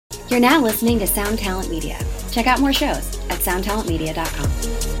You're now listening to Sound Talent Media. Check out more shows at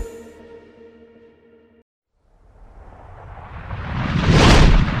soundtalentmedia.com.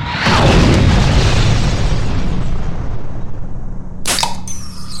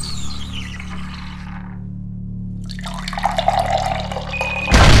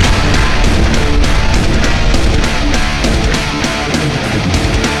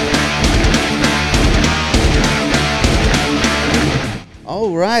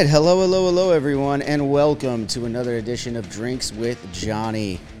 All right, hello, everyone, and welcome to another edition of Drinks with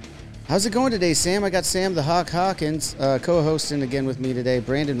Johnny. How's it going today, Sam? I got Sam the Hawk Hawkins co-hosting again with me today.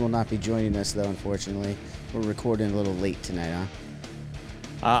 Brandon will not be joining us, though, unfortunately. We're recording a little late tonight, huh?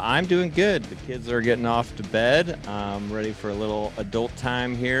 I'm doing good. The kids are getting off to bed. I'm ready for a little adult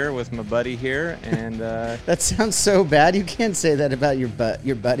time here with my buddy here. And that sounds so bad. You can't say that about your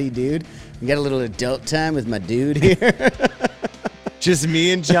buddy, dude. You got a little adult time with my dude here. Just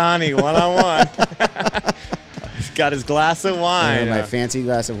me and Johnny, one-on-one. He's got his glass of wine. My fancy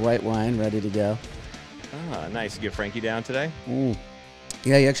glass of white wine ready to go. Oh, nice. You get Frankie down today?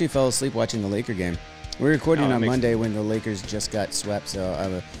 Yeah, he actually fell asleep watching the Laker game. We're recording on Monday when the Lakers just got swept, so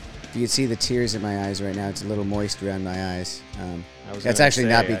if you can see the tears in my eyes right now, it's a little moist around my eyes. That's actually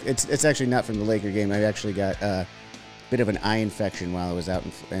it's actually not from the Laker game. I actually got a bit of an eye infection while I was out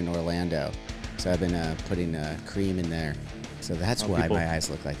in Orlando, so I've been putting cream in there. So that's why my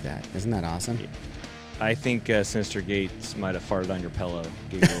eyes look like that. Isn't that awesome? I think Sinister Gates might have farted on your pillow.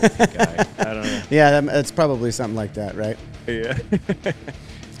 Gave you a little pink eye. I don't know. Yeah, it's probably something like that, right? Yeah.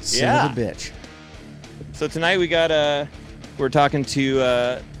 Son of a bitch. So tonight we're talking to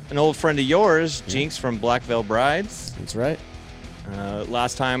an old friend of yours, Jinxx from Black Veil Brides. That's right.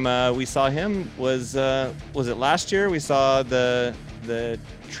 Last time we saw him was it last year? We saw the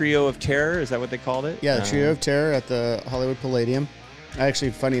Trio of Terror, is that what they called it? Yeah, the Trio of Terror at the Hollywood Palladium.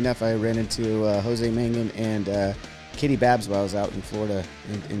 Actually, funny enough, I ran into Jose Mangan and Katie Babbs while I was out in Florida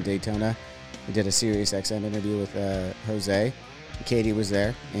in Daytona. We did a Sirius XM interview with Jose. Katie was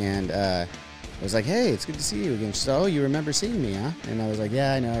there, and I was like, hey, it's good to see you again. She said, oh, you remember seeing me, huh? And I was like,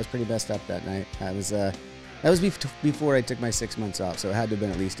 yeah, I know. I was pretty messed up that night. That was before I took my 6 months off, so it had to have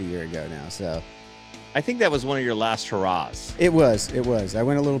been at least a year ago now, so... I think that was one of your last hurrahs. It was. I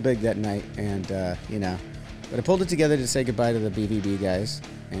went a little big that night, and, but I pulled it together to say goodbye to the BVB guys,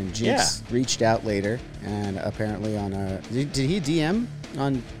 and Jinxx reached out later, and apparently on did he DM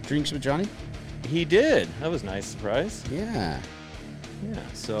on Drinks with Johnny? He did. That was a nice surprise. Yeah.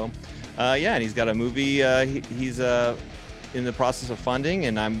 So, and he's got a movie he's in the process of funding,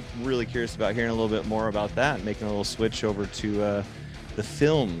 and I'm really curious about hearing a little bit more about that, making a little switch over to the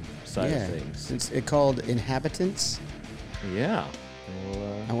film side of things. It's called Inhabitants. Yeah.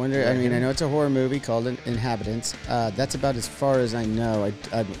 Well, I wonder. I mean, I know it's a horror movie called Inhabitants. That's about as far as I know.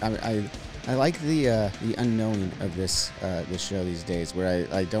 I like the unknowing of this show these days, where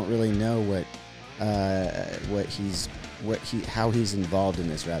I don't really know how he's involved in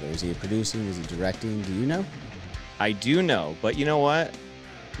this. Rather, is he producing? Is he directing? Do you know? I do know, but you know what?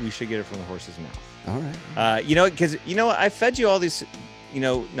 We should get it from the horse's mouth. All right. Because I fed you all these.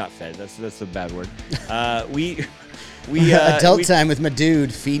 Not fed. That's a bad word. We adult time with my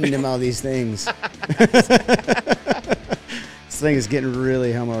dude, feeding him all these things. This thing is getting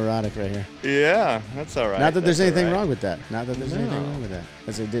really homoerotic right here. Yeah, that's all right. Not that there's anything wrong with that.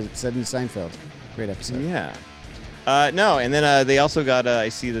 As they said in Seinfeld. Great episode. Yeah. No, and then they also got. I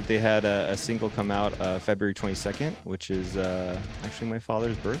see that they had a single come out February 22nd, which is actually my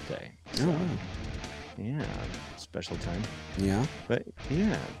father's birthday. So, wow. Yeah. Special time. Yeah. But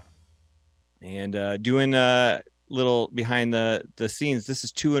yeah. And doing little behind the scenes. This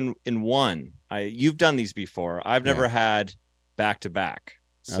is 2 in 1. You've done these before. I've never had back to back.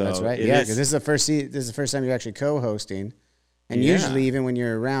 So that's right. Yeah, because this is the first time you're actually co-hosting. And usually, even when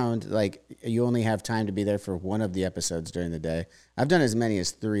you're around, like, you only have time to be there for one of the episodes during the day. I've done as many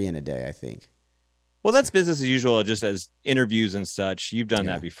as 3 in a day, I think. Well, that's business as usual, just as interviews and such. You've done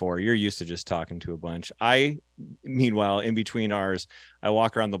that before. You're used to just talking to a bunch. Meanwhile, in between ours, I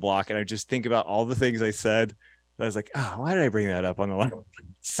walk around the block and I just think about all the things I said. I was like, oh, why did I bring that up on the line?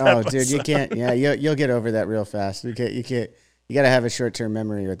 Oh, dude, you can't. Yeah, you'll get over that real fast. You can't. You got to have a short-term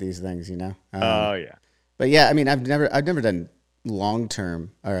memory with these things, you know. Oh yeah. But yeah, I mean, I've never done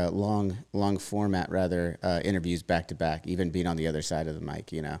long-term or long format rather interviews back to back, even being on the other side of the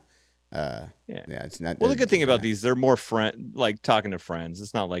mic, you know. It's not. Well, the good thing about these, they're more like talking to friends.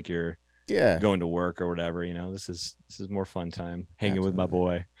 It's not like you're going to work or whatever. You know, this is more fun time hanging with my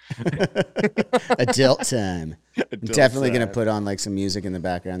boy. Adult time. I'm definitely gonna put on like some music in the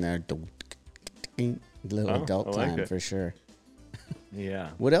background there. Little adult time for sure. Yeah.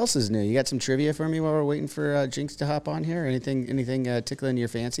 What else is new? You got some trivia for me while we're waiting for Jinxx to hop on here? Anything tickling your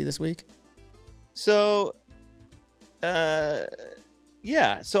fancy this week? So,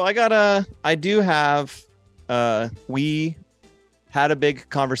 yeah. So I do have, we had a big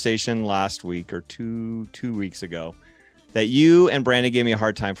conversation last week or two weeks ago that you and Brandon gave me a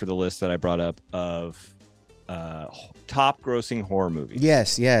hard time for the list that I brought up of top grossing horror movies.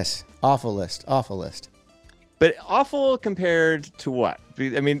 Yes. Awful list. But awful compared to what?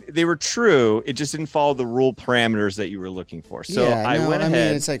 I mean, they were true. It just didn't follow the rule parameters that you were looking for. So I went ahead. I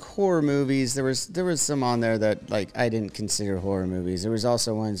mean, it's like horror movies. There was some on there that like I didn't consider horror movies. There was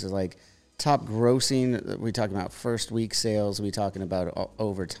also ones that like top grossing. We talking about first week sales. We talking about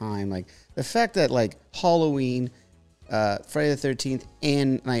over time. Like the fact that like Halloween, Friday the 13th,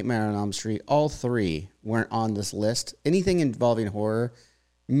 and Nightmare on Elm Street, all three weren't on this list. Anything involving horror.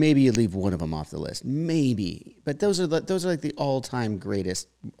 Maybe you leave one of them off the list. Maybe. But those are like the all-time greatest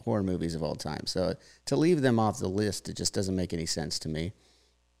horror movies of all time. So to leave them off the list, it just doesn't make any sense to me.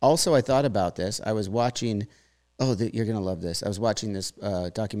 Also, I thought about this. I was watching you're going to love this. I was watching this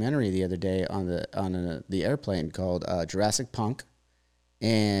documentary the other day on the airplane called Jurassic Punk.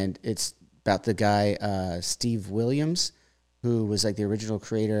 And it's about the guy Steve Williams, who was like the original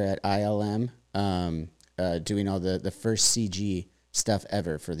creator at ILM, doing all the first CG stuff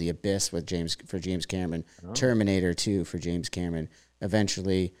ever for The Abyss with James Cameron, Terminator 2 for James Cameron,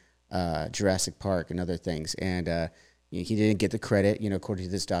 eventually Jurassic Park and other things. And he didn't get the credit, according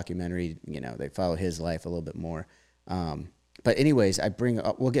to this documentary. They follow his life a little bit more. But anyways,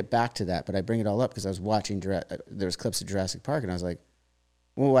 we'll get back to that, but I bring it all up because I was watching, there was clips of Jurassic Park, and I was like,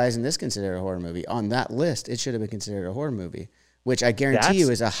 well, why isn't this considered a horror movie? On that list, it should have been considered a horror movie, which I guarantee you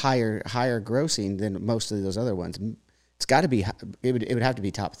is a higher grossing than most of those other ones. It's got to be. It would have to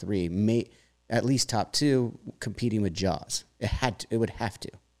be top three, at least top two, competing with Jaws. It would have to.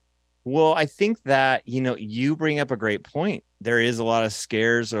 Well, I think that you bring up a great point. There is a lot of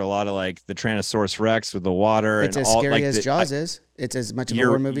scares, or a lot of like the Tyrannosaurus Rex with the water. It's as scary as Jaws is. It's as much of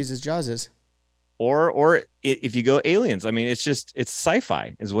horror movies as Jaws is. Or if you go aliens, I mean, it's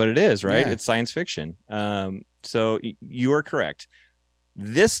sci-fi is what it is, right? Yeah. It's science fiction. So you are correct.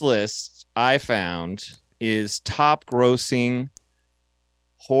 This list I found is top grossing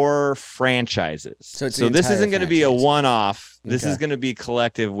horror franchises. So this isn't going to be a one-off. This is going to be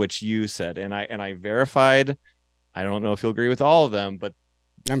collective, which you said, and I verified. I don't know if you'll agree with all of them, but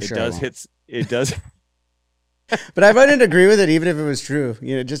I'm sure it does. But I wouldn't agree with it even if it was true.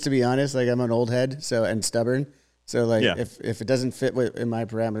 Just to be honest, like I'm an old head, and stubborn. So like if it doesn't fit in my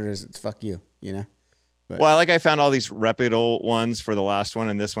parameters, it's fuck you. But. Well, I found all these reputable ones for the last one,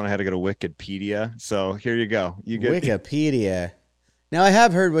 and this one I had to go to Wikipedia. So here you go. You get Wikipedia. Now I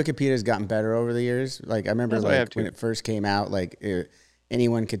have heard Wikipedia's gotten better over the years. Like I remember when it first came out,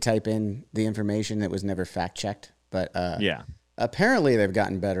 anyone could type in the information that was never fact checked. But apparently they've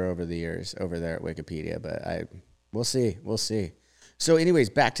gotten better over the years over there at Wikipedia. But we'll see. So, anyways,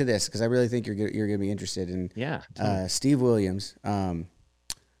 back to this because I really think you're gonna be interested in. Steve Williams.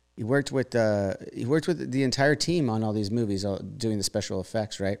 He worked with the entire team on all these movies, doing the special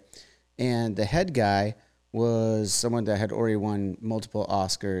effects, right? And the head guy was someone that had already won multiple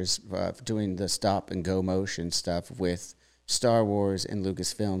Oscars doing the stop and go motion stuff with Star Wars and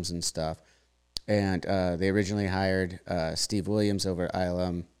Lucasfilms and stuff. And they originally hired Steve Williams over at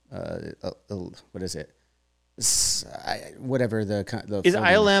ILM. What is it? Whatever the is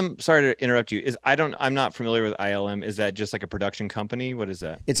ILM. Sorry to interrupt you. I'm not familiar with ILM. Is that just like a production company? What is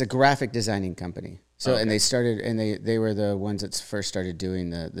that? It's a graphic designing company. So and they started they were the ones that first started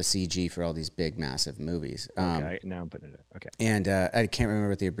doing the CG for all these big massive movies. Okay, now I'm putting it up. Okay. And I can't remember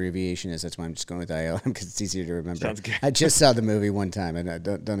what the abbreviation is. That's why I'm just going with ILM because it's easier to remember. Sounds good. I just saw the movie one time, and I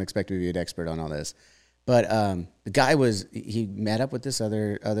don't expect to be an expert on all this. But the guy he met up with this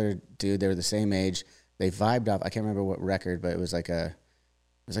other dude. They were the same age. They vibed off. I can't remember what record, but it was like an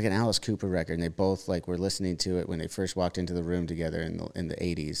Alice Cooper record, and they both were listening to it when they first walked into the room together in the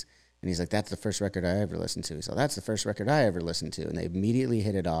 80s. And he's like, "That's the first record I ever listened to." He's like, "That's the first record I ever listened to." And they immediately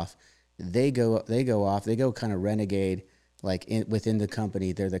hit it off. They go off. They go kind of renegade, within the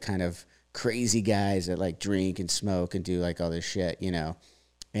company. They're the kind of crazy guys that drink and smoke and do all this shit,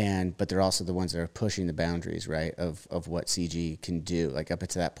 but they're also the ones that are pushing the boundaries, right, of what CG can do. Up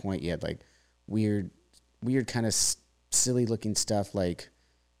to that point, you had weird kind of silly looking stuff like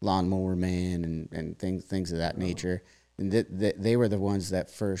Lawnmower Man and things of that nature. And they were the ones that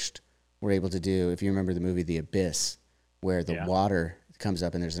first were able to do, if you remember the movie The Abyss, where the water comes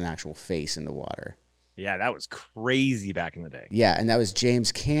up and there's an actual face in the water. Yeah, that was crazy back in the day. Yeah, and that was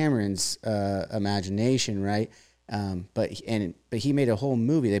James Cameron's imagination, right? But he made a whole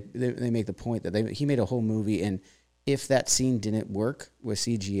movie. They make the point that he made a whole movie, and if that scene didn't work with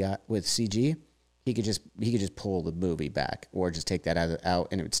CG, he could just pull the movie back or just take that out,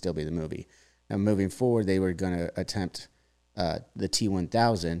 and it would still be the movie. Now moving forward, they were going to attempt the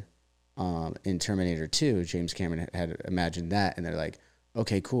T-1000 in Terminator 2. James Cameron had imagined that, and they're like,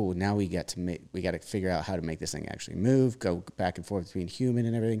 okay, cool. Now we got to figure out how to make this thing actually move, go back and forth between human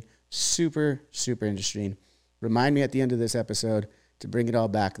and everything. Super, super interesting. Remind me at the end of this episode to bring it all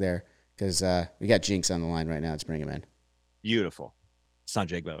back there, because we got Jinxx on the line right now. Let's bring him in. Beautiful. It's not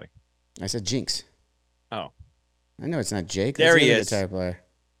Jake, by the way. I said Jinxx. Oh. I know it's not Jake. There he is. is. Guitar player.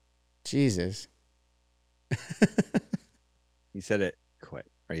 Jesus. You said it quick.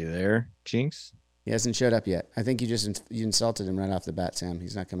 Are you there, Jinxx? He hasn't showed up yet. I think you insulted him right off the bat, Sam.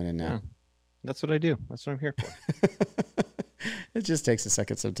 He's not coming in now. Yeah. That's what I do. That's what I'm here for. It just takes a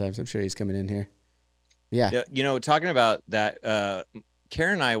second sometimes. I'm sure he's coming in here. Yeah. You know, talking about that,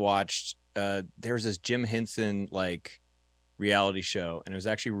 Karen and I watched, there was this Jim Henson reality show, and it was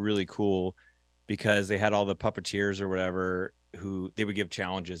actually really cool because they had all the puppeteers or whatever who they would give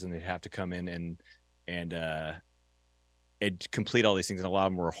challenges, and they'd have to come in and complete all these things, and a lot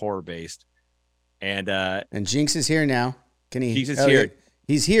of them were horror based. And Jinxx is here now. Can he? Jinxx is here.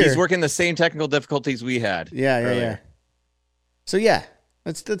 He's here. He's working the same technical difficulties we had. Yeah. So yeah,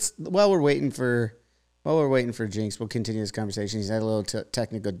 let's while we're waiting for Jinxx, we'll continue this conversation. He's had a little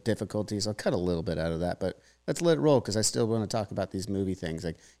technical difficulties. I'll cut a little bit out of that, but let's let it roll because I still want to talk about these movie things.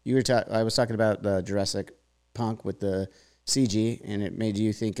 Like I was talking about the Jurassic Punk with the CG, and it made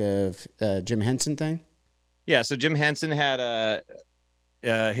you think of Jim Henson thing. Yeah, so Jim Henson had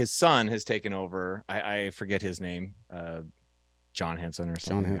his son has taken over. I forget his name, John Henson or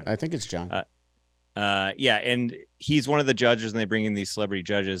something. I think it's John. Yeah, and he's one of the judges, and they bring in these celebrity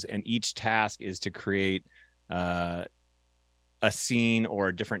judges, and each task is to create a scene or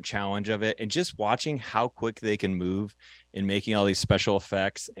a different challenge of it. And just watching how quick they can move in making all these special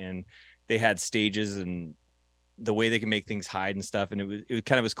effects, and they had stages and the way they can make things hide and stuff, and it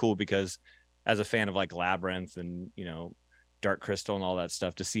kind of was cool because as a fan of Labyrinth and Dark Crystal and all that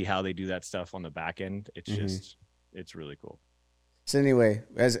stuff, to see how they do that stuff on the back end, it's just it's really cool. So anyway,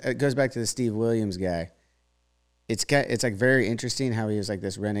 as it goes back to the Steve Williams guy, it's very interesting how he was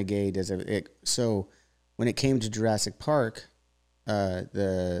this renegade. So when it came to Jurassic Park,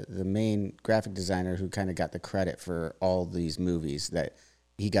 the main graphic designer who kind of got the credit for all these movies, that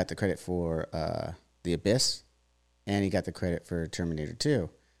he got the credit for The Abyss, and he got the credit for Terminator 2.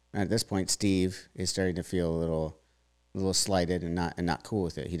 And at this point, Steve is starting to feel a little slighted and not cool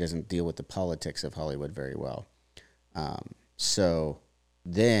with it. He doesn't deal with the politics of Hollywood very well. So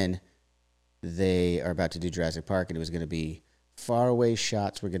then they are about to do Jurassic Park, and it was going to be faraway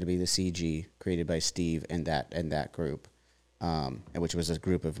shots were going to be the CG created by Steve and that group, which was a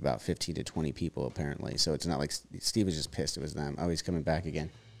group of about 15 to 20 people apparently. So it's not like Steve was just pissed it was them. Oh, he's coming back again.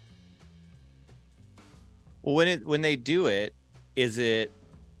 Well, when they do it,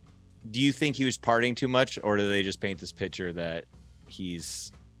 do you think he was partying too much, or do they just paint this picture that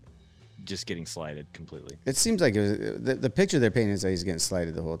he's just getting slighted completely? It seems like it was, the picture they're painting is that he's getting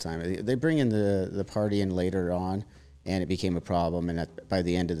slighted the whole time. They bring in the party in later on, and it became a problem. And by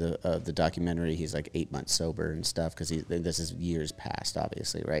the end of the documentary, he's 8 months sober and stuff because this is years past,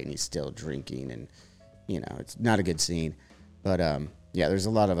 obviously, right? And he's still drinking, and it's not a good scene. But yeah, there's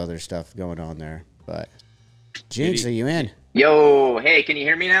a lot of other stuff going on there. But Jinxx, are you in? Yo, hey, can you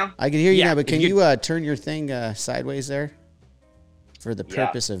hear me now? I can hear you now, but can you turn your thing sideways there? For the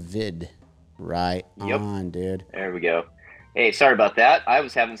purpose of vid. Right on, dude. There we go. Hey, sorry about that. I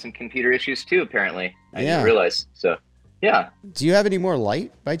was having some computer issues too, apparently. I didn't realize. So, yeah. Do you have any more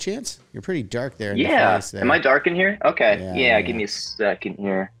light by chance? You're pretty dark there. Am I dark in here? Okay. Yeah, give me a second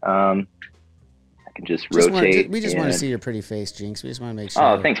here. I can just rotate. We just want to see your pretty face, Jinxx. We just want to make sure.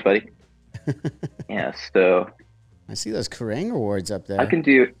 Oh, thanks, buddy. Yeah, so. I see those Kerrang awards up there. I can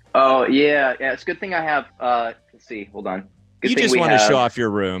do. Oh, yeah. It's a good thing I have. Let's see. Hold on. You just want to show off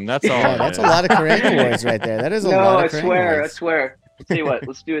your room. That's all. Yeah, that's a lot of Kerrang awards right there. That is a lot of Kerrang awards. I swear. I'll tell you what.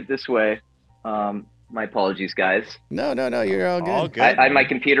 Let's do it this way. My apologies, guys. No. You're all good. All good. I had my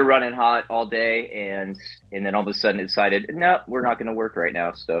computer running hot all day, and then all of a sudden it decided, no, we're not going to work right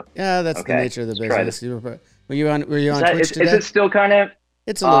now. So yeah, that's the nature of the business. Were you on Twitch today? Is it still kind of?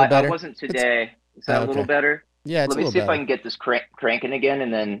 It's a little better. I wasn't today. Is that a little better? Yeah, Let me see if I can get this cranking again,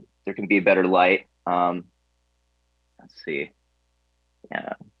 and then there can be a better light. Let's see.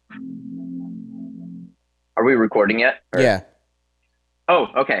 Yeah. Are we recording yet? Or? Yeah. Oh,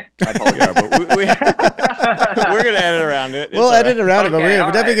 okay. I apologize. But we're gonna edit around it. We'll edit around it, but we're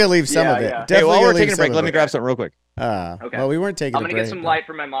definitely gonna leave some of it. Yeah. Hey, while we're taking a break, let me grab something real quick. Okay. Well, we weren't taking I'm gonna get some light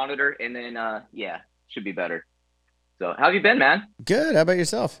from my monitor, and then should be better. So, how have you been, man? Good. How about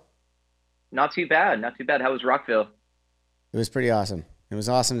yourself? Not too bad. Not too bad. How was Rockville? It was pretty awesome. It was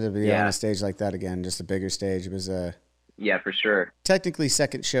awesome to be on Yeah. a stage like that again, just a bigger stage. It was Yeah, for sure. technically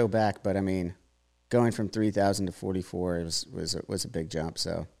second show back, but I mean, going from 3,000 to 44 was a big jump.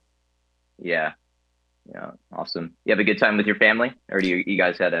 So Yeah. Yeah. Awesome. You have a good time with your family, or do you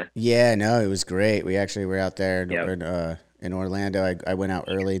guys had a? yeah, no, it was great. We actually were out there Yep. in Orlando. I went out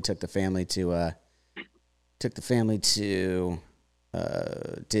early, took the family to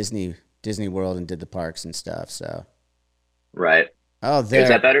Disney World and did the parks and stuff. So Right. oh, Is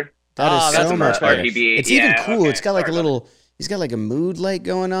that better? that is that's so much much better. better. RGB. It's even Yeah, cool. okay. It's got like Sorry a about little. He's got like a mood light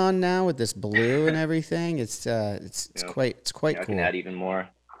going on now with this blue and everything. It's Yep. quite I cool. can add even more.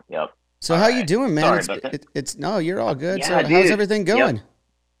 Yep. So All how you right. doing, man? Sorry about that. It's no, you're all good. Yeah, So how's dude. everything Yep. going?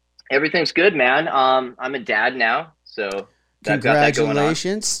 Everything's good, man. I'm a dad now, so I've got that going on.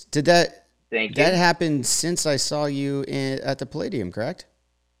 Congratulations. Did that Thank you. happen since I saw you at the Palladium, correct?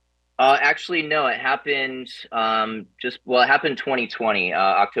 Actually, no, it happened it happened 2020,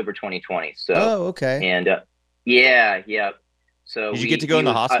 October 2020. So, Oh, okay. and yeah. So Did you get to go in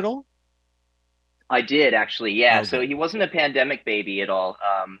the he was- hospital? I did actually, yeah. Okay. So he wasn't a pandemic baby at all.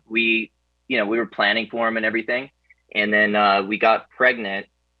 We were planning for him and everything, and then we got pregnant,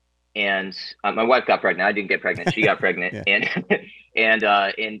 and my wife got pregnant. I didn't get pregnant; she got pregnant, Yeah.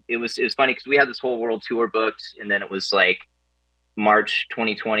 and it was funny because we had this whole world tour booked, and then it was like March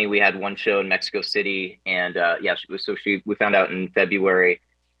 2020. We had one show in Mexico City, and we found out in February,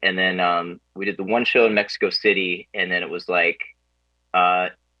 and then we did the one show in Mexico City, and then it was like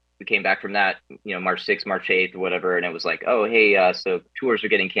we came back from that, March 6th, March 8th, or whatever, and it was like, oh, hey, so tours are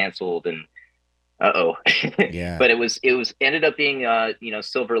getting canceled, and Yeah. But it was ended up being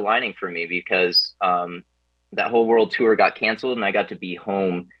silver lining for me because that whole world tour got canceled, and I got to be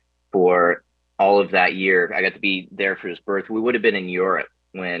home for all of that year. I got to be there for his birth. We would have been in Europe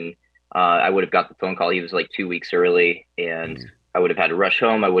when I would have got the phone call. He was like 2 weeks early, and I would have had to rush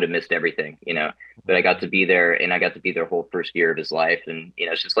home. I would have missed everything, but I got to be there, and I got to be there whole first year of his life. And,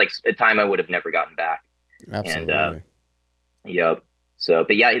 it's just like a time I would have never gotten back. Absolutely. And, yep. So,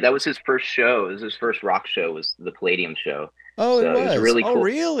 but yeah, that was his first show. It was his first rock show, was the Palladium show. Oh, So it was. really Oh, cool.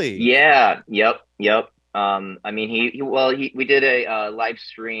 really? Yeah. Yep. I mean, we did a live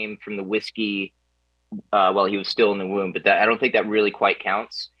stream from the whiskey while he was still in the womb, but I don't think that really quite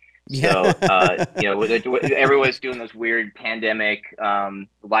counts. Yeah. So, everyone's doing those weird pandemic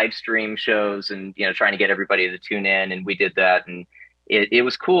live stream shows, and trying to get everybody to tune in, and we did that, and it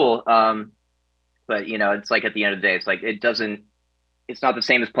was cool. But it's like at the end of the day, it's like it's not the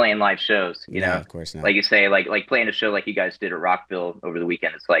same as playing live shows. No, of course not. Like you say, like playing a show like you guys did at Rockville over the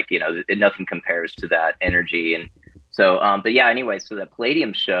weekend. It's like nothing compares to that energy. And so, but yeah. Anyway, so that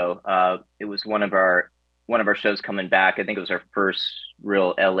Palladium show, it was one of our shows coming back. I think it was our first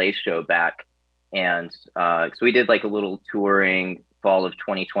real LA show back, and so we did like a little touring fall of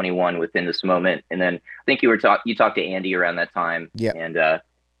 2021 within this moment, and then I think you talked to Andy around that time. Yeah. And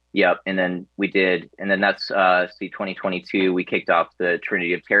yep. And then we did, and then that's 2022. We kicked off the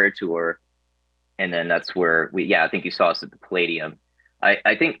Trinity of Terror tour, and then that's where I think you saw us at the Palladium.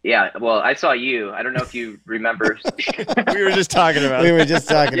 I think, yeah. Well, I saw you. I don't know if you remember. We were just talking about We it. were just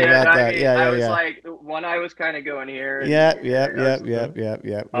talking about I that. mean, Yeah. I was like, one eye was kind of going here. And Yeah. And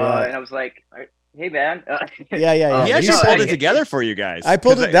I was like, hey, man. Yeah. He actually No, pulled I- it together for you guys. I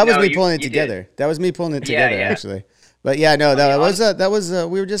pulled it. That was No, me you- pulling it you together. That was me pulling it Yeah, together, yeah. actually. But yeah, no, that mean, was.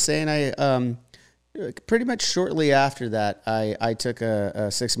 We were just saying. I pretty much shortly after that, I took a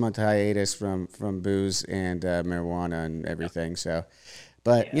 6-month hiatus from booze and marijuana and everything. So,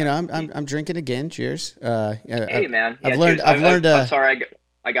 but I'm drinking again. Cheers. Hey, man. I've Yeah, learned. cheers. I've learned. I'm sorry.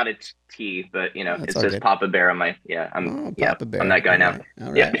 I got a tea, but That's it all says good. Papa Bear on my. Yeah, I'm Papa Bear. I'm that guy All now. right.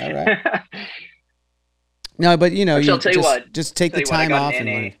 All Yeah. right. No, but I'll you tell you what. just take the Tell you time what, I got off an and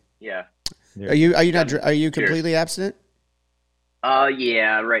NA. learn. Yeah. Are you not? Are you Cheers. completely abstinent?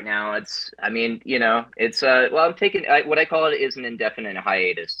 Yeah, right now it's I'm taking what I call it is an indefinite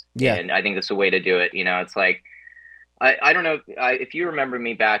hiatus. Yeah. And I think that's the way to do it. It's like, I don't know if you remember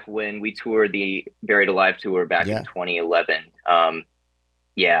me back when we toured the Buried Alive tour back in 2011.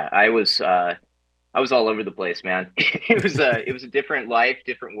 Yeah, I was all over the place, man. It was a different life,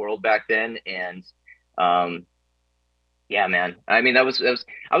 different world back then. And, yeah, man. I mean, I was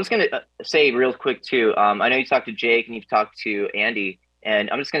going to say real quick too. I know you talked to Jake and you've talked to Andy.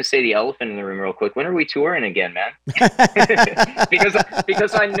 And I'm just going to say the elephant in the room real quick. When are we touring again, man? because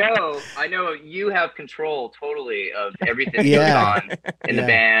I know you have control totally of everything that goes on in the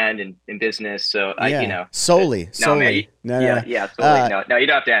band and in business. So solely. Man, solely. No, you don't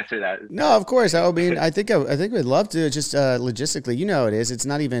have to answer that. No, of course. I mean, I think we'd love to just logistically. You know, it is. It's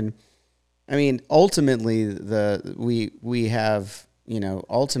not even. I mean, ultimately, we have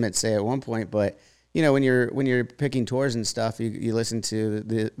ultimate say at one point, but. When you're picking tours and stuff, you listen to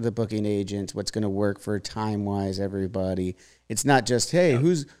the booking agents, what's going to work for time wise, everybody. It's not just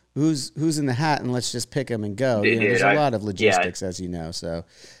who's in the hat and let's just pick them and go. There's a lot of logistics, as you know. So,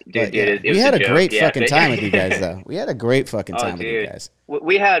 we had a great fucking time with you guys, though. We had a great fucking time with you guys.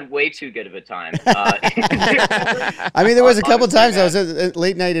 We had way too good of a time. I mean, there was a couple times I was at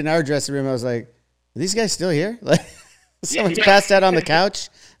late night in our dressing room. I was like, "Are these guys still here?" Like, someone's passed out on the couch.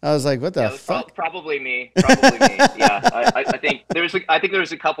 I was like, "What the fuck?" Probably me. Yeah, I think there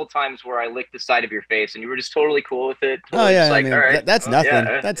was a couple times where I licked the side of your face, and you were just totally cool with it. Totally I mean, all right. That's nothing.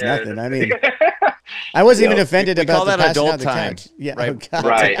 That's nothing. I mean, I wasn't even offended about the passing out the couch. Yeah, right.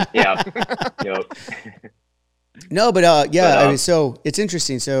 Right. Yeah. Yep. No, but I mean, so it's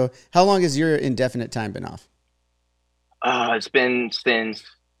interesting. So, how long has your indefinite time been off? It's been since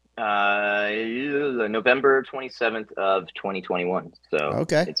November 27th of 2021. So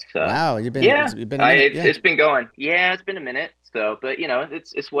okay, it's wow, you've been it's been going. Yeah, it's been a minute. So, but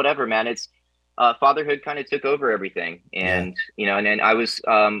it's whatever, man. It's fatherhood kind of took over everything, and and then I was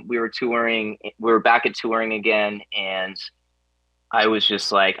we were touring. We were back at touring again, and I was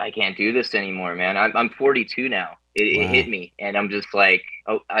just like, I can't do this anymore, man. I'm 42 now. It hit me, and I'm just like,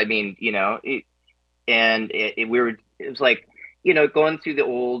 I mean, it was like. Going through the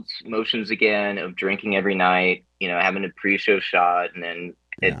old motions again of drinking every night, having a pre-show shot, and then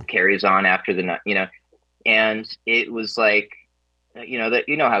it carries on after the night, and it was like, that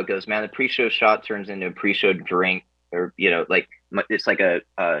how it goes, man. The pre-show shot turns into a pre-show drink, or like it's like a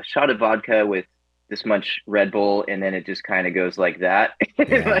shot of vodka with this much Red Bull, and then it just kind of goes like that,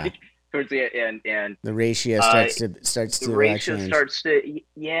 like towards the end, and the ratio starts to and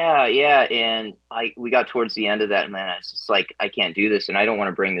we got towards the end of that, man. It's just like, I can't do this, and I don't want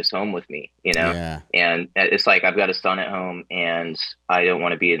to bring this home with me, and it's like, I've got a son at home, and I don't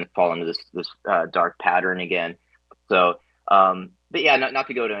want to fall into this dark pattern again. So but yeah, not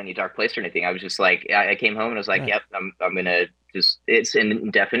to go to any dark place or anything. I was just like, I came home and I was like, yep, I'm gonna just, it's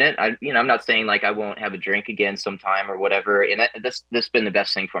indefinite. I'm not saying like I won't have a drink again sometime or whatever. And that's been the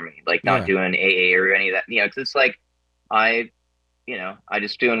best thing for me, like not doing AA or any of that, because it's like, I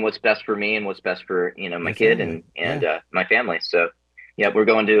just doing what's best for me and what's best for, my kid and my family. So yeah, we're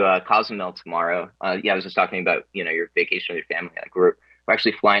going to Cozumel tomorrow. I was just talking about, your vacation with your family. Like we're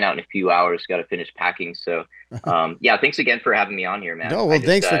actually flying out in a few hours. Got to finish packing. So, thanks again for having me on here, man. No, well,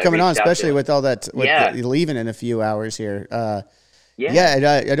 thanks for coming on, especially with all that, leaving in a few hours here. I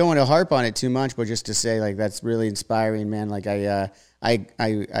don't want to harp on it too much, but just to say, like, that's really inspiring, man. Like I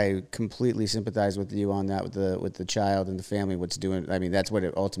completely sympathize with you on that, with the child and the family, what's doing. I mean, that's what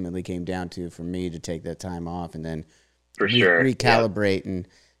it ultimately came down to for me, to take that time off and then recalibrate. And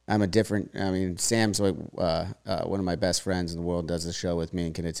I'm Sam's like one of my best friends in the world, does the show with me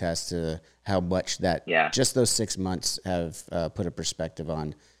and can attest to how much that just those 6 months have put a perspective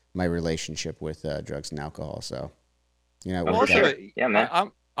on my relationship with drugs and alcohol. So, man,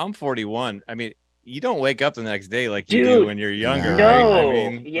 I'm 41. I mean, you don't wake up the next day like you do when you're younger. No, right? I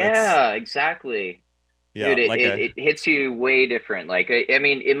mean, exactly. Yeah, dude, it hits you way different. Like, I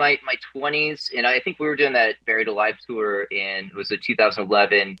mean, in my 20s, and I think we were doing that Buried Alive tour it was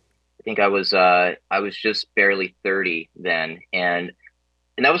 2011. I think I was just barely 30 then, and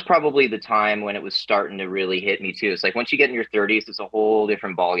that was probably the time when it was starting to really hit me too. It's like, once you get in your 30s, it's a whole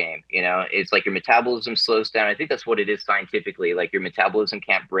different ballgame. It's like your metabolism slows down. I think that's what it is scientifically. Like, your metabolism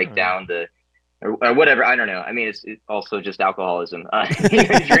can't break down or whatever. I don't know. I mean, it's also just alcoholism.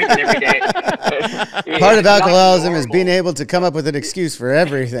 Drinking every day. Part of alcoholism is being able to come up with an excuse for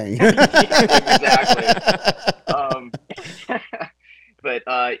everything. Exactly. But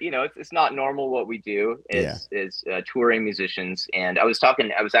it's not normal what we do is touring musicians. And I was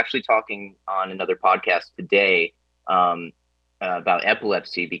actually talking on another podcast today about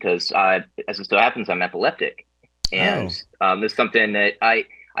epilepsy, because as it so happens, I'm epileptic, and this is something that I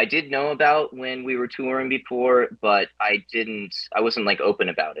did know about when we were touring before, but I wasn't like open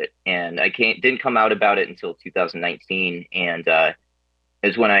about it, and I didn't come out about it until 2019, and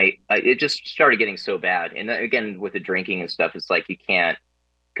is when it just started getting so bad. And again, with the drinking and stuff, it's like you can't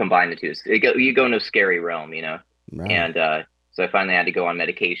combine the two. You go into a scary realm, Right. And so I finally had to go on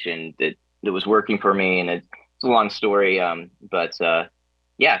medication that was working for me, and it's a long story. But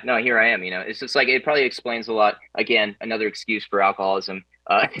yeah, no, here I am. It's just like it probably explains a lot. Again, another excuse for alcoholism.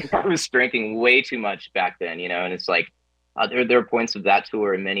 I was drinking way too much back then, and it's like there are points of that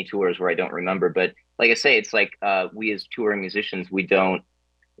tour and many tours where I don't remember. But like I say, it's like we as touring musicians, we don't.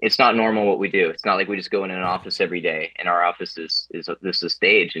 It's not normal what we do. It's not like we just go in an office every day, and our office is this is a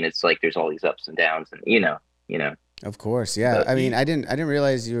stage, and it's like there's all these ups and downs, and you know. Of course, yeah. But, I mean, I didn't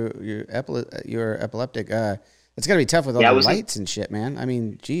realize you're epileptic. It's gotta be tough with all the lights and shit, man. I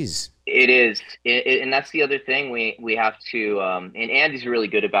mean, geez. It is, and that's the other thing we have to. And Andy's really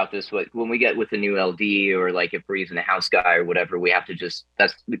good about this. When we get with a new LD, or like if we're using a house guy or whatever, we have to just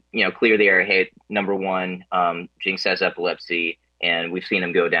clear the air. Hey, number one, Jinxx has epilepsy, and we've seen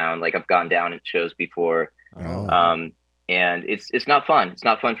him go down. Like I've gone down at shows before. Oh. And it's not fun. It's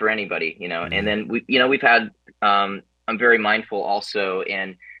not fun for anybody, And then we've had. I'm very mindful also,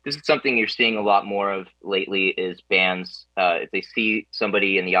 and this is something you're seeing a lot more of lately is bands if they see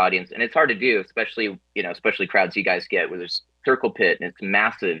somebody in the audience, and it's hard to do, especially crowds you guys get where there's circle pit and it's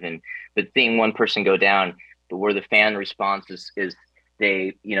massive, but seeing one person go down, but where the fan response is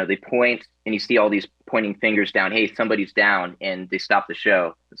they point, and you see all these pointing fingers down, hey, somebody's down, and they stop the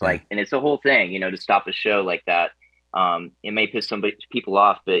show. It's like, and it's a whole thing, to stop a show like that. It may piss people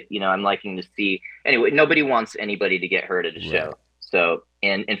off, but I'm liking to see anyway. Nobody wants anybody to get hurt at a show. So,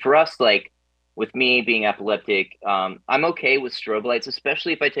 and for us, like with me being epileptic, I'm okay with strobe lights,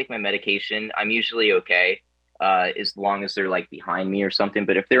 especially if I take my medication. I'm usually okay, as long as they're like behind me or something.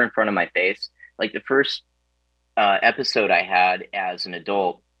 But if they're in front of my face, like the first episode I had as an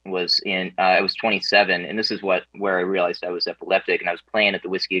adult was I was 27, and this is where I realized I was epileptic, and I was playing at the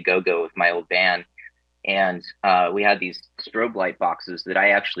Whiskey A Go Go with my old band. And we had these strobe light boxes that I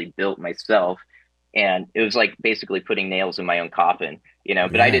actually built myself. And it was like basically putting nails in my own coffin,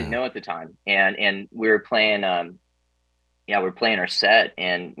 but I didn't know at the time. And we were playing, we were playing our set,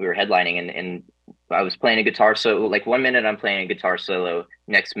 and we were headlining, and I was playing a guitar solo. Like 1 minute I'm playing a guitar solo.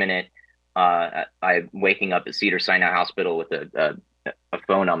 Next minute, I'm waking up at Cedars-Sinai Hospital with a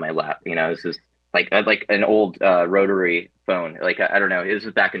phone on my lap. This is like an old rotary phone. Like I don't know, it was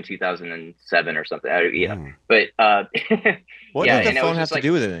back in 2007 or something. But what did the phone have to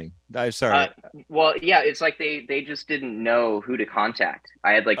do with anything? I'm sorry. Well, yeah, it's like they just didn't know who to contact.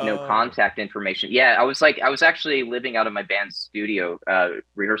 I had no contact information. Yeah, I was actually living out of my band's studio,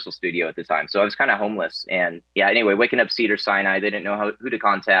 rehearsal studio at the time, so I was kind of homeless. And yeah, anyway, waking up Cedars-Sinai, they didn't know who to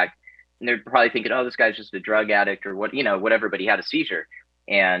contact, and they're probably thinking, oh, this guy's just a drug addict or whatever. But he had a seizure.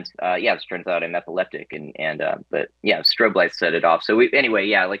 And it turns out I'm epileptic, but yeah, strobe lights set it off. So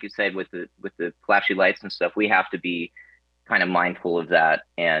like you said, with the flashy lights and stuff, we have to be kind of mindful of that.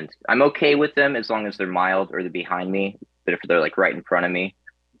 And I'm okay with them as long as they're mild or they're behind me. But if they're like right in front of me,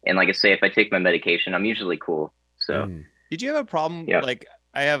 and like I say, if I take my medication, I'm usually cool. So did you have a problem? Yeah. Like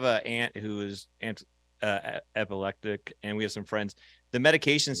I have an aunt who is epileptic, and we have some friends. The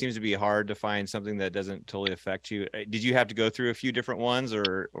medication seems to be hard to find something that doesn't totally affect you. Did you have to go through a few different ones,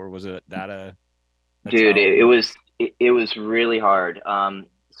 or was it that a dude? It was really hard.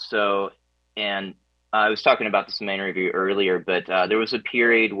 So, and I was talking about this in my interview earlier, but there was a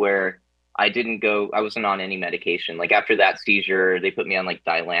period where I wasn't on any medication. Like after that seizure, they put me on like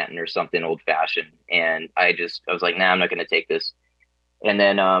Dilantin or something old fashioned, and I was like, nah, I'm not going to take this. And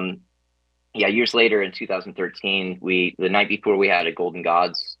then years later in 2013, the night before we had a Golden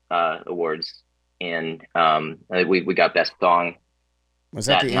Gods awards, and we got best song. Was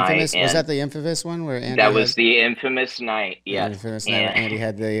that the infamous? Was that the infamous one where Andy? That was the infamous night. Yeah, infamous night. Andy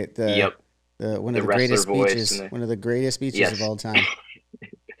had one of the greatest speeches. One of the greatest speeches of all time.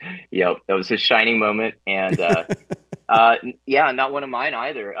 Yep, that was his shining moment, and not one of mine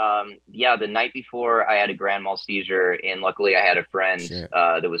either. The night before I had a grand mal seizure, and luckily I had a friend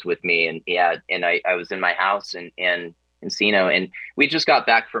that was with me, and I was in my house in Encino, and we just got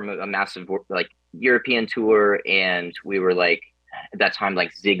back from a massive like European tour, and we were like at that time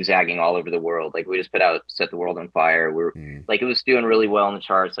like zigzagging all over the world. Like we just put out Set the World on Fire. Like it was doing really well in the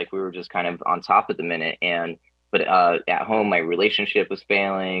charts. Like we were just kind of on top at the minute, but at home my relationship was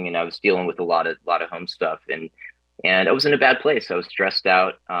failing, and I was dealing with a lot of home stuff, and I was in a bad place. I was stressed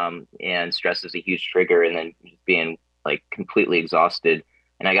out, and stress is a huge trigger, and then just being like completely exhausted.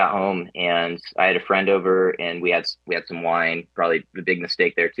 And I got home, and I had a friend over, and we had some wine, probably a big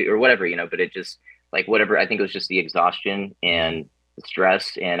mistake there too, or whatever, but it just like whatever, I think it was just the exhaustion and the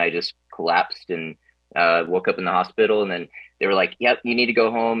stress, and I just collapsed and woke up in the hospital, and then they were like, yep, you need to go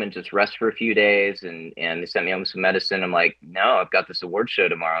home and just rest for a few days. And they sent me home with some medicine. I'm like, no, I've got this award show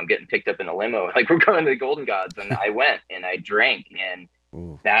tomorrow. I'm getting picked up in a limo. Like we're going to the Golden Gods. And I went and I drank, and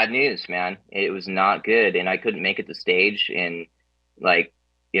Bad news, man. It was not good, and I couldn't make it to stage. And like,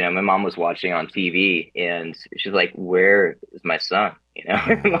 my mom was watching on TV, and she's like, "Where is my son?"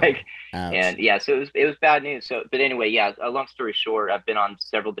 Like, Ouch. and yeah, so it was bad news. So, but anyway, yeah. A long story short, I've been on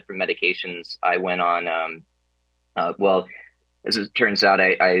several different medications. I went on, well, as it turns out,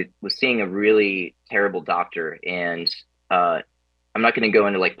 I was seeing a really terrible doctor, and I'm not going to go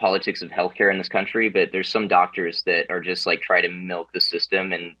into like politics of healthcare in this country, but there's some doctors that are just like try to milk the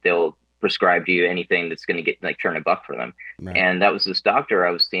system, and they'll prescribe to you anything that's going to get like turn a buck for them. Right. And that was this doctor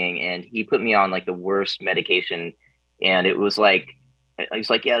I was seeing, and he put me on like the worst medication, and it was like he's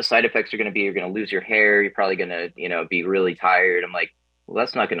like, yeah, the side effects are going to be you're going to lose your hair, you're probably going to be really tired. I'm like, well,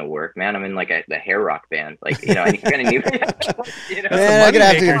 that's not going to work, man. I'm in like the hair rock band. Like, I kind of need, man, I'm going to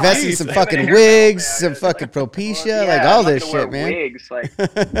have to invest in some fucking wigs, some fucking Propecia, like all this shit, man. Wigs, like,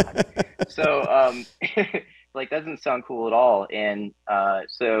 so, like, that doesn't sound cool at all. And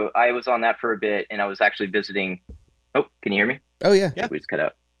so I was on that for a bit, and I was actually visiting. Oh, can you hear me? Oh, yeah. We just cut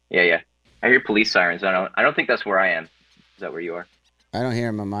out. Yeah. I hear police sirens. I don't think that's where I am. Is that where you are? I don't hear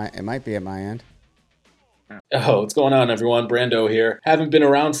him on my, it might be at my end. Oh, what's going on, everyone? Brando here. Haven't been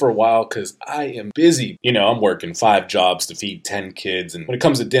around for a while because I am busy. I'm working 5 jobs to feed 10 kids, and when it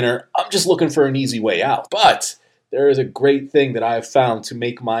comes to dinner, I'm just looking for an easy way out. But there is a great thing that I have found to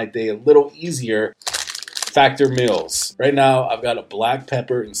make my day a little easier. Factor Meals. Right now, I've got a black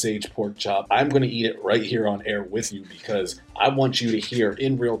pepper and sage pork chop. I'm going to eat it right here on air with you because I want you to hear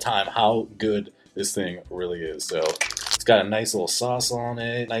in real time how good this thing really is. So it's got a nice little sauce on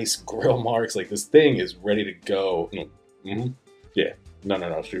it, nice grill marks. Like, this thing is ready to go. Mm-hmm. Yeah.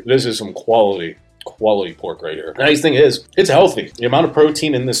 No. This is some quality pork right here. The nice thing is, it's healthy. The amount of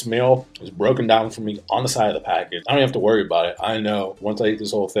protein in this meal is broken down for me on the side of the package. I don't have to worry about it. I know once I eat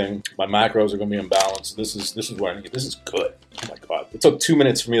this whole thing, my macros are going to be in balance. This is what I need. This is good. Oh my God. It took 2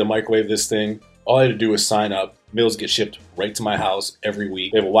 minutes for me to microwave this thing. All I had to do was sign up. Meals get shipped right to my house every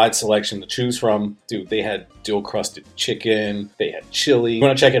week. They have a wide selection to choose from. Dude, they had dual-crusted chicken. They had chili. You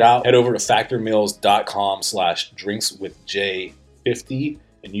want to check it out? Head over to factormeals.com/drinkswithj50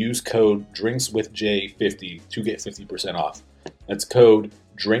 and use code drinkswithj50 to get 50% off. That's code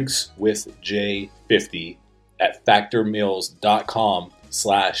drinkswithj50 at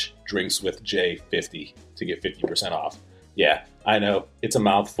factormeals.com/drinkswithj50 to get 50% off. Yeah, I know, it's a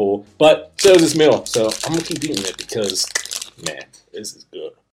mouthful, but so is this meal. So I'm going to keep eating it because, man, this is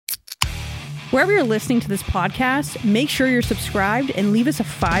good. Wherever you're listening to this podcast, make sure you're subscribed and leave us a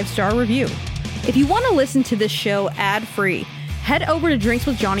 5-star review. If you want to listen to this show ad-free, head over to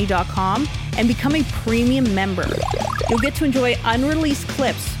drinkswithjohnny.com and become a premium member. You'll get to enjoy unreleased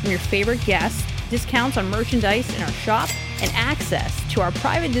clips from your favorite guests, discounts on merchandise in our shop, and access to our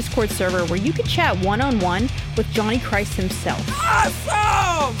private Discord server where you can chat one-on-one with Johnny Christ himself.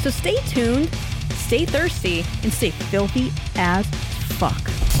 Awesome! So stay tuned, stay thirsty, and stay filthy as fuck.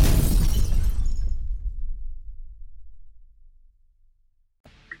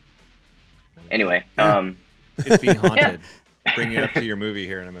 Anyway, It's being haunted. Bring you up to your movie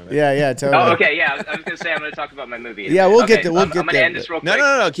here in a minute. Yeah, totally. Oh, okay, yeah. I was gonna say I'm gonna talk about my movie. Yeah, we'll get Okay, there. I'm gonna end this real quick.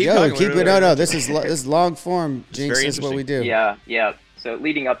 No. Keep talking. Keep it. No. This is long form. Jinxx, very this is what we do. Yeah. So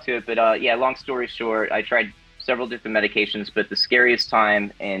leading up to it, but long story short, I tried several different medications, but the scariest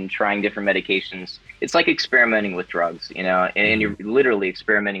time in trying different medications, it's like experimenting with drugs, and you're literally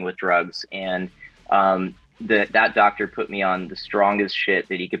experimenting with drugs. And that doctor put me on the strongest shit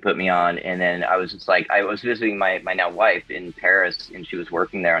that he could put me on, and then I was just like, I was visiting my now wife in Paris, and she was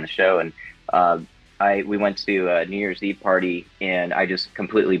working there on a show, and we went to a New Year's Eve party, and I just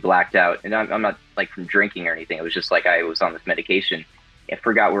completely blacked out. And I'm not like from drinking or anything. It was just like I was on this medication. I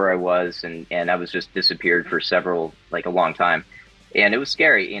forgot where I was, and I was just disappeared for a long time. And it was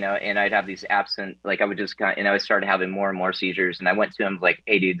scary, and I'd have these absent, like I would just and I started having more and more seizures. And I went to him like,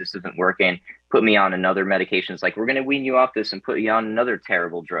 hey, dude, this isn't working. Put me on another medication. It's like, we're going to wean you off this and put you on another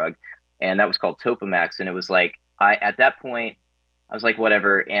terrible drug. And that was called Topamax. And it was like, at that point, I was like,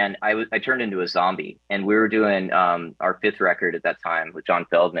 whatever. And I turned into a zombie. And we were doing our 5th record at that time with John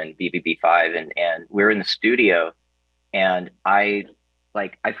Feldman, BBB5. And we were in the studio, and I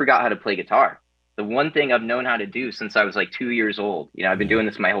forgot how to play guitar. The one thing I've known how to do since I was like 2 years old. I've been doing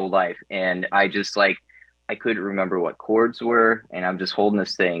this my whole life. And I just I couldn't remember what chords were. And I'm just holding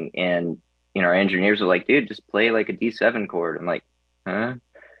this thing. And, our engineers are like, dude, just play like a D7 chord. I'm like, huh?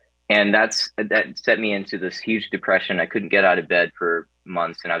 And that set me into this huge depression. I couldn't get out of bed for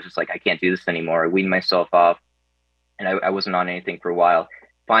months. And I was just like, I can't do this anymore. I weaned myself off, and I wasn't on anything for a while.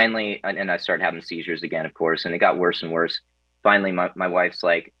 Finally, and I started having seizures again, of course, and it got worse and worse. finally my wife's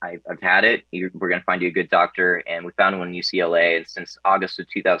like, I've had it. We're going to find you a good doctor. And we found one in UCLA. And since August of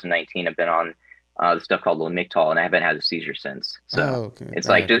 2019, I've been on the stuff called Lamictal, and I haven't had a seizure since. So it's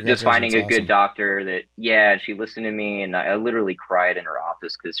like just finding a good doctor that, yeah, she listened to me, and I literally cried in her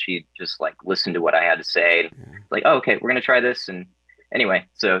office because she just like listened to what I had to say. And like, oh, okay, we're going to try this. And anyway,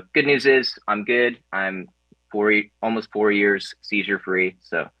 so good news is I'm good. I'm almost 4 years seizure free.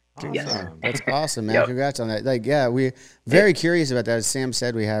 So yes. That's awesome, man. Congrats on that. Like, yeah, we're very curious about that. As Sam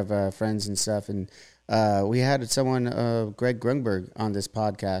said, we have friends and stuff, and we had someone, Greg Grunberg, on this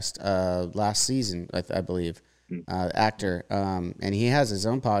podcast last season, I believe, actor, and he has his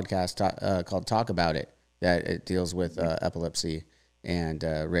own podcast called Talk About It, that it deals with epilepsy and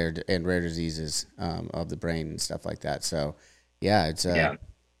rare diseases of the brain and stuff like that. So, yeah,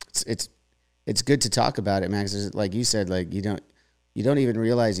 it's good to talk about it, man. 'Cause like you said, like you don't even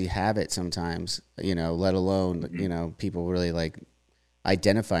realize you have it sometimes, let alone people really like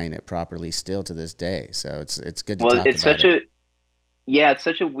identifying it properly still to this day. So it's good to talk about it. It's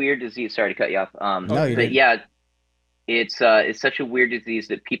such a weird disease. Sorry to cut you off. No, you didn't. Yeah, it's such a weird disease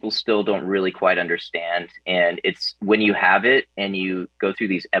that people still don't really quite understand. And it's when you have it and you go through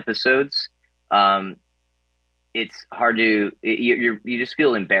these episodes, it's hard to, you just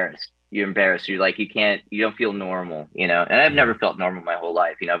feel embarrassed. You're embarrassed. You're like, you don't feel normal, and I've never felt normal my whole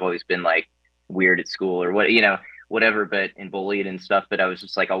life. I've always been like weird at school or whatever, and bullied and stuff. But I was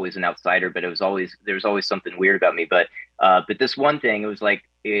just like always an outsider, but there was always something weird about me. But this one thing, it was like,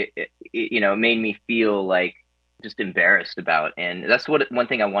 it made me feel like just embarrassed about. And that's one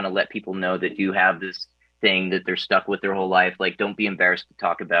thing I want to let people know that do have this thing that they're stuck with their whole life. Like, don't be embarrassed to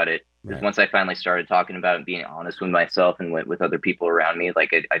talk about it. Because once I finally started talking about it and being honest with myself and with other people around me,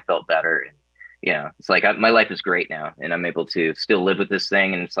 like I felt better. And, it's like my life is great now, and I'm able to still live with this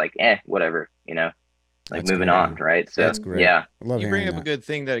thing. And it's like, whatever, like that's moving great, on. Right. So that's great. Yeah. You bring up a good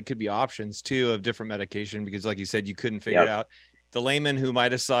thing that it could be options too of different medication, because like you said, you couldn't figure it out. The layman who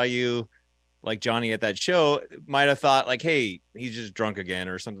might have saw you like Johnny at that show might have thought like, hey, he's just drunk again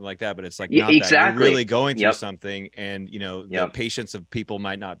or something like that. But it's like, not exactly. that. You're really going through something, and the patience of people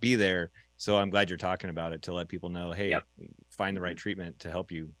might not be there. So I'm glad you're talking about it to let people know, hey, find the right treatment to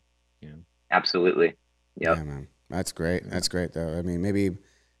help you. Absolutely. Yeah, man. That's great. That's great though. I mean, maybe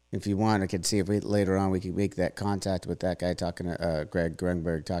if you want, I could see if later on we could make that contact with that guy talking to Greg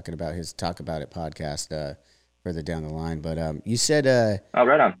Grunberg, talking about his Talk About It podcast further down the line. But you said,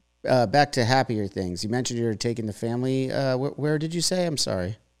 right on. Back to happier things. You mentioned you're taking the family. Where did you say? I'm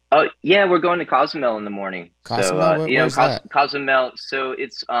sorry. Oh yeah, we're going to Cozumel in the morning. Cozumel, where's that? Cozumel. So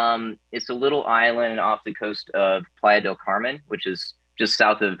it's a little island off the coast of Playa del Carmen, which is just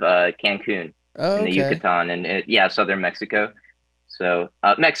south of Cancun in the Yucatan, and southern Mexico. So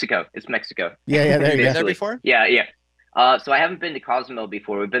Mexico, it's Mexico. Yeah, there you been there before? Yeah. So I haven't been to Cozumel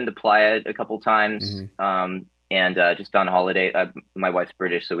before. We've been to Playa a couple times. Mm-hmm. And just on holiday. My wife's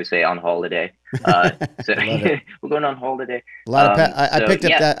British, so we say on holiday. So we're going on holiday. A lot of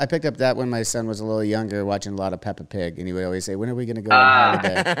I picked up that when my son was a little younger, watching a lot of Peppa Pig, and he would always say, "When are we going to go on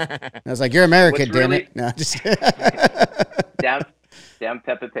holiday?" And I was like, "You're American, damn it!" No, just damn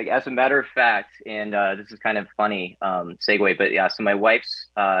Peppa Pig. As a matter of fact, and this is kind of funny segue, but yeah. So my wife's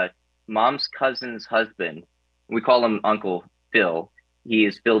mom's cousin's husband, we call him Uncle Phil. He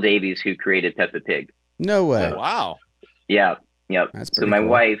is Phil Davies, who created Peppa Pig. No way! Oh, wow. Yeah. Yep. That's so my cool.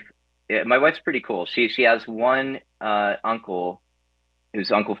 my wife's pretty cool. She has one uncle,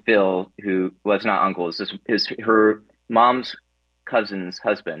 who's Uncle Phil, who was not uncle. Is her mom's cousin's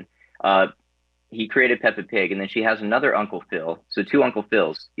husband. He created Peppa Pig, and then she has another Uncle Phil. So two Uncle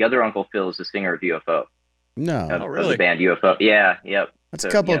Phils. The other Uncle Phil is the singer of UFO. No. Of the band UFO. Yeah. Yep. That's a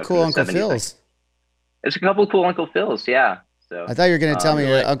couple of cool Uncle Phils. It's a couple of cool Uncle Phils. Yeah. So, I thought you were going to tell me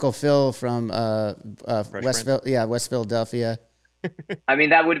you're Uncle Phil from West Philadelphia. I mean,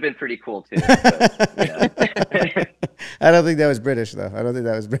 that would have been pretty cool too. But, I don't think that was British, though.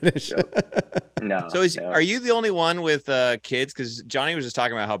 No. So are you the only one with kids? Because Johnny was just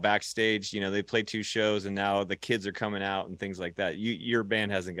talking about how backstage, they played 2 shows, and now the kids are coming out and things like that. Your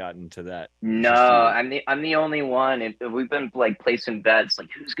band hasn't gotten to that. No, I'm the only one. And we've been like placing bets, like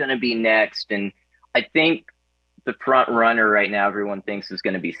who's going to be next, and I think the front runner right now, everyone thinks is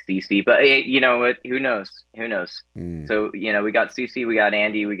going to be CC, but you know what? Who knows? So, we got CC, we got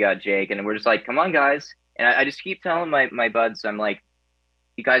Andy, we got Jake, and we're just like, come on, guys. And I just keep telling my buds, I'm like,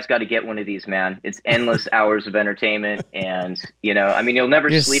 you guys got to get one of these, man. It's endless hours of entertainment. And, you'll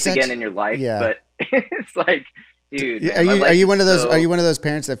never sleep again in your life, but it's like, dude. Man, are you one of those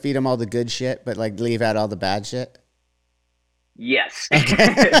parents that feed them all the good shit, but like leave out all the bad shit? Yes.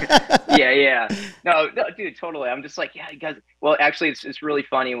 Okay. Yeah. No, dude, totally. I'm just like, yeah, you guys. Well, actually, it's really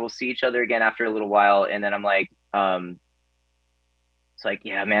funny. We'll see each other again after a little while, and then I'm like, it's like,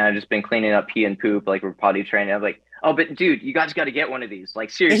 yeah, man, I've just been cleaning up pee and poop, like we're potty training. I'm like, oh, but dude, you guys got to get one of these. Like,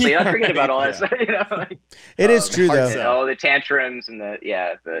 seriously, Yeah, I forget about all right, that stuff. Like, It is true though. and all the tantrums and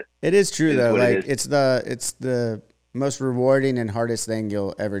but It is true it is though. what it Like is. it's the most rewarding and hardest thing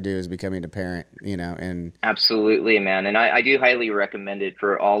you'll ever do is becoming a parent, and Absolutely, man. And I do highly recommend it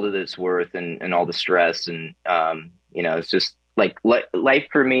for all that it's worth and all the stress. And, it's just like life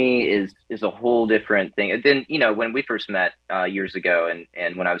for me is a whole different thing. And then, when we first met years ago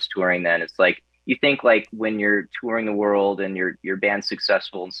and when I was touring then, it's like, you think like when you're touring the world and your band's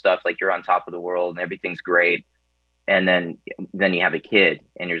successful and stuff, like you're on top of the world and everything's great. And then you have a kid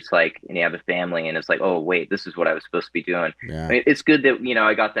and you're just like, and you have a family and it's like, oh wait, this is what I was supposed to be doing. yeah. I mean, it's good that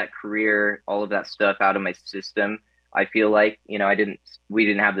I got that career, all of that stuff out of my system. I feel like we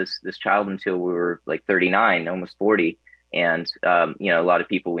didn't have this child until we were like 39, almost 40. And a lot of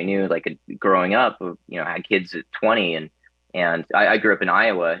people we knew like growing up had kids at 20. And I grew up in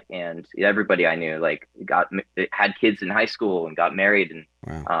Iowa, and everybody I knew like had kids in high school and got married and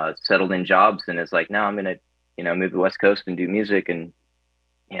Wow. settled in jobs. And it's like, now I'm gonna move to the West Coast and do music and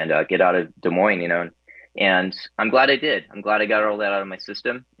get out of Des Moines. And I'm glad I did. I'm glad I got all that out of my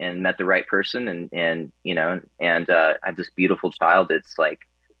system and met the right person and I have this beautiful child. It's like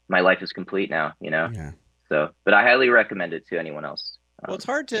my life is complete now. Yeah. So, but I highly recommend it to anyone else. Well, it's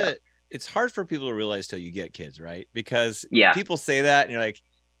hard for people to realize till you get kids, right? Because Yeah. people say that and you're like,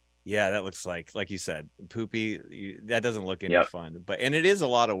 yeah, that looks like you said, poopy. That doesn't look any fun, and it is a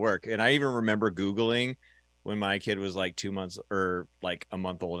lot of work. And I even remember Googling when my kid was like 2 months or like a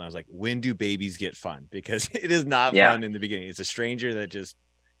month old. And I was like, when do babies get fun? Because it is not fun in the beginning. It's a stranger that just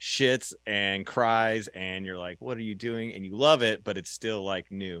shits and cries. And you're like, what are you doing? And you love it, but it's still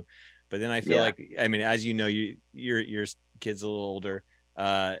like new. But then I feel like, I mean, as you know, your kid's a little older.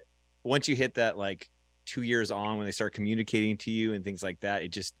 Once you hit that like 2 years on, when they start communicating to you and things like that,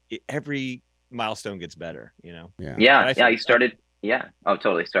 every milestone gets better, Yeah. You started. Yeah. Oh,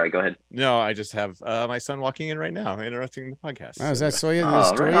 totally. Sorry. Go ahead. No, I just have my son walking in right now, interrupting the podcast. Oh, is that Soya the Oh,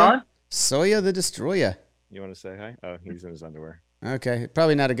 Destroyer? right on. Soya the Destroyer. You want to say hi? Oh, he's in his underwear. Okay,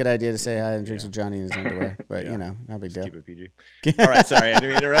 probably not a good idea to say hi and Jinxx with Johnny in his underwear, but no big deal. Keep it PG. All right, sorry, I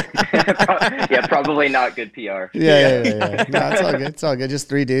didn't interrupt. Yeah, probably not good PR. Yeah. No, it's all good. It's all good. Just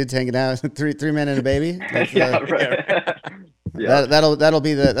three dudes hanging out, three men and a baby. That's, Right.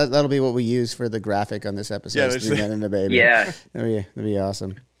 that'll be what we use for the graphic on this episode. Yeah, 3 men and a baby. Yeah. That'd be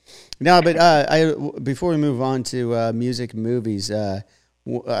awesome. No, but before we move on to music and movies, I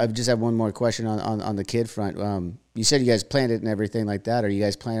just have one more question on the kid front. You said you guys planned it and everything like that. Are you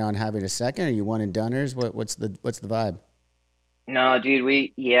guys planning on having a second? Are you one and doneers? What's the vibe? No, dude,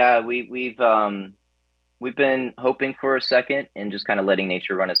 we've been hoping for a second and just kind of letting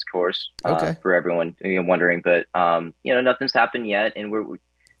nature run its course. Okay. For everyone wondering, but nothing's happened yet. And we're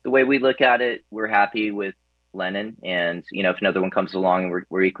the way we look at it, we're happy with Lennon, and if another one comes along,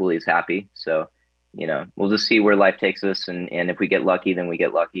 we're equally as happy. So we'll just see where life takes us, and if we get lucky, then we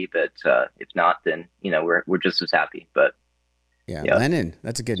get lucky. But if not, then we're just as happy. But yeah. Lennon,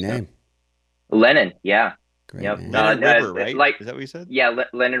 that's a good name. Lennon, yeah. Great Yep. name. Lennon River, right? Is that what you said? Yeah,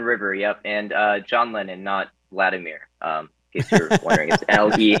 Lennon River. Yep, and John Lennon, not Vladimir. In case you're wondering, it's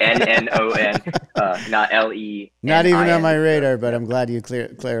Lennon, not Le. Not even on my radar, but I'm glad you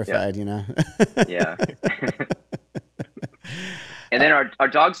clarified. Yeah. And then our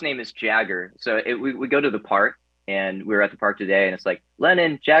dog's name is Jagger. So we go to the park, and we were at the park today, and it's like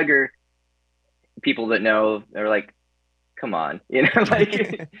Lennon, Jagger. People that know, they're like, come on,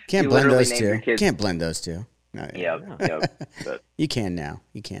 like can't blend those two. Can't blend those two. No, But you can now.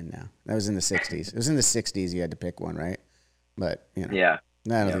 That was in the 60s. It was in the 60s. You had to pick one, right? But I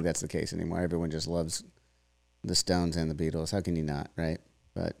don't think that's the case anymore. Everyone just loves the Stones and the Beatles. How can you not, right?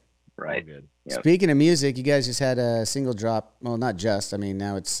 But right. Good. Yep. Speaking of music, you guys just had a single drop. Well, not just. I mean,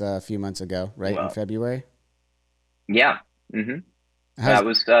 now it's a few months ago, right? In February. Yeah. Mm-hmm. That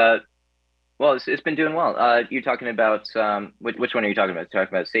was. Well, it's been doing well. You're talking about which one are you talking about?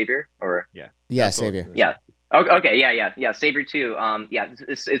 Talking about Savior or? Yeah, Savior. Yeah. Okay. Yeah. Savior 2. Yeah.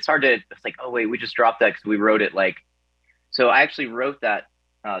 It's hard to. It's like, oh wait, we just dropped that because we wrote it like. So I actually wrote that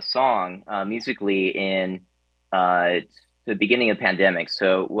song musically in the beginning of the pandemic.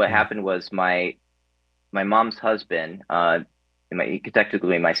 So what happened was my mom's husband,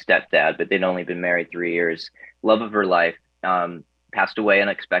 technically my stepdad, but they'd only been married 3 years, love of her life, passed away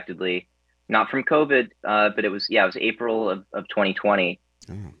unexpectedly, not from COVID, but it was April of 2020.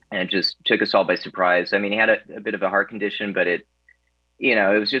 And it just took us all by surprise. I mean, he had a bit of a heart condition, but it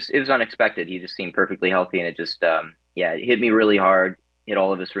was unexpected. He just seemed perfectly healthy, and it just, it hit me really hard, hit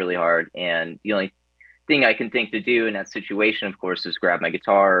all of us really hard. And the only thing I can think to do in that situation, of course, is grab my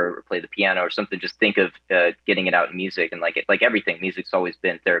guitar or play the piano or something. Just think of getting it out in music, and like everything, music's always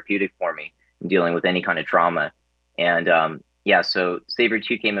been therapeutic for me in dealing with any kind of trauma. And so Savior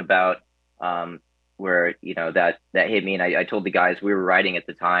 2 came about, where that hit me, and I told the guys we were writing at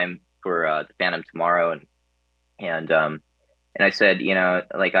the time for the Phantom Tomorrow, and I said,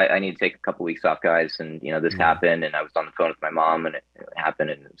 I need to take a couple weeks off, guys. And, this happened, and I was on the phone with my mom, and it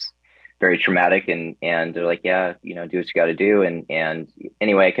happened, and it was very traumatic. And they're like, yeah, do what you got to do. And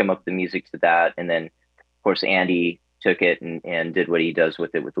anyway, I came up with the music to that. And then, of course, Andy took it and did what he does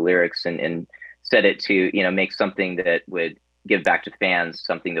with it, with the lyrics, and set it to, make something that would give back to fans,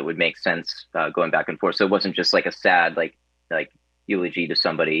 something that would make sense going back and forth. So it wasn't just like a sad, like eulogy to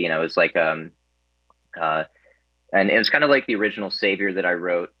somebody, it was like, and it was kind of like the original Savior that I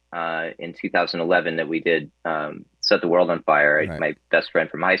wrote in 2011 that we did, Set the World on Fire. Right. My best friend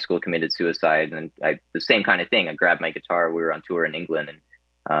from high school committed suicide, and the same kind of thing. I grabbed my guitar. We were on tour in England,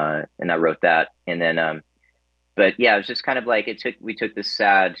 and I wrote that. And then, but yeah, it was just kind of like we took this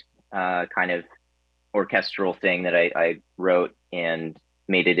sad kind of orchestral thing that I wrote and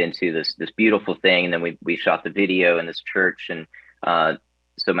made it into this beautiful thing. And then we shot the video in this church, and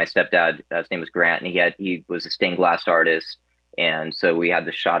so my stepdad, his name was Grant, and he was a stained glass artist. And so we had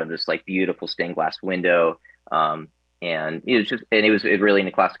the shot of this like beautiful stained glass window. And it was really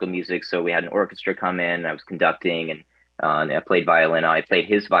into classical music. So we had an orchestra come in, and I was conducting, and I played violin. I played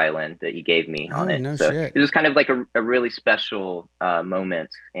his violin that he gave me on it. No so shit. It was kind of like a really special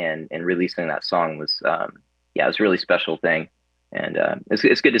moment, and releasing that song was, it was a really special thing. And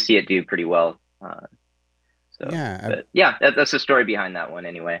it's good to see it do pretty well. That's the story behind that one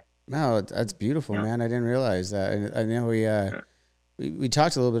anyway. No, that's beautiful, man. I didn't realize that. I know we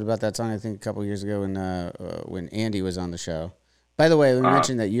talked a little bit about that song, I think, a couple of years ago when Andy was on the show. By the way, we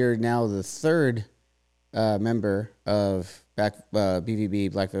mentioned that you're now the third member of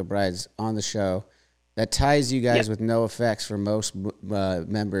BVB, Black Veil Brides, on the show. That ties you guys with no effects for most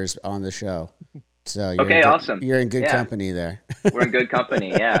members on the show. So awesome. You're in good company there. We're in good company.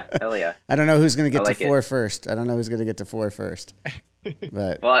 Yeah. Hell yeah. I don't know who's going to get to four first.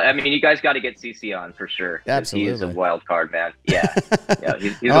 But well, I mean, you guys got to get CC on for sure. Absolutely. He's a wild card, man. Yeah.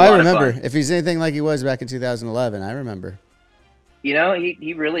 He's I remember. If he's anything like he was back in 2011, I remember.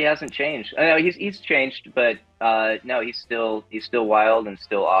 He really hasn't changed. I know he's changed, but no, he's still wild and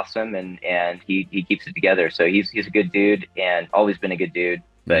still awesome, and he keeps it together. So he's a good dude, and always been a good dude.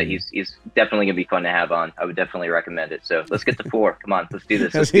 But he's definitely gonna be fun to have on. I would definitely recommend it. So let's get to 4. Come on, let's do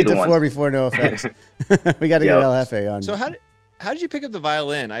this. Let's get to 4 before no effects. We got to get El Jefe on. So how did you pick up the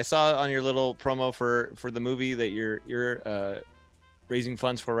violin? I saw on your little promo for the movie that you're raising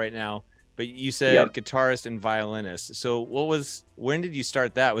funds for right now. But you said guitarist and violinist. So when did you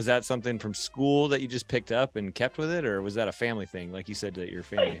start that? Was that something from school that you just picked up and kept with it? Or was that a family thing, like you said that your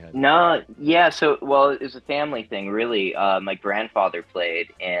family had? No, yeah. So, it was a family thing, really. My grandfather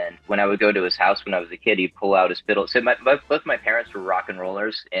played, and when I would go to his house when I was a kid, he'd pull out his fiddle. So both my parents were rock and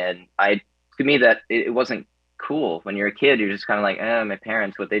rollers, and to me that it wasn't cool. When you're a kid, you're just kind of like, my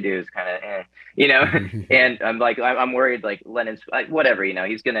parents, what they do is kind of, and I'm like, I'm worried, like Lennon's whatever,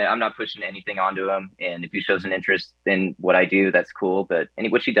 I'm not pushing anything onto him. And if he shows an interest in what I do, that's cool. But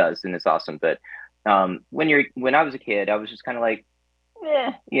which he does, and it's awesome. But when I was a kid, I was just kind of like,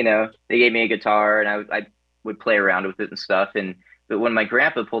 they gave me a guitar, and I would play around with it and stuff. But when my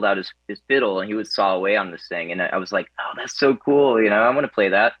grandpa pulled out his fiddle, and he would saw away on this thing, and I was like, oh, that's so cool. I want to play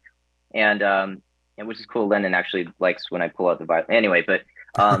that. And which is cool. Lennon actually likes when I pull out the violin. Anyway, but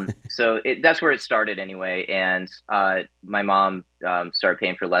so that's where it started anyway. And my mom started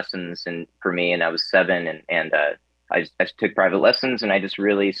paying for lessons and for me, and I was 7, and I took private lessons, and I just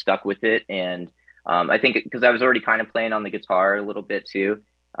really stuck with it. And I think because I was already kind of playing on the guitar a little bit too,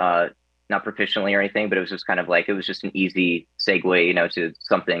 not proficiently or anything, but it was just kind of like, it was just an easy segue, to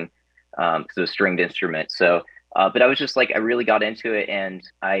something, because it was a stringed instrument. So but I was just like, I really got into it, and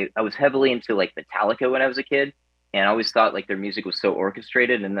I was heavily into like Metallica when I was a kid, and I always thought like their music was so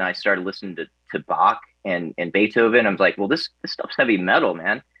orchestrated. And then I started listening to Bach and Beethoven. I was like, well, this stuff's heavy metal,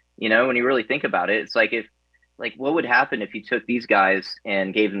 man. When you really think about it, it's like what would happen if you took these guys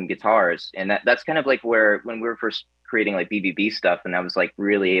and gave them guitars? And that's kind of like when we were first creating like BBB stuff, and I was like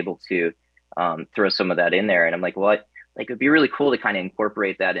really able to throw some of that in there. And I'm like, well, it'd be really cool to kind of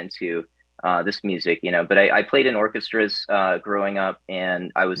incorporate that into this music, but I played in orchestras growing up,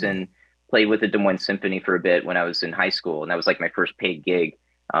 and I was in played with the Des Moines Symphony for a bit when I was in high school, and that was like my first paid gig.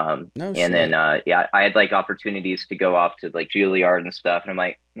 No And shit. then yeah, I had like opportunities to go off to like Juilliard and stuff, and I'm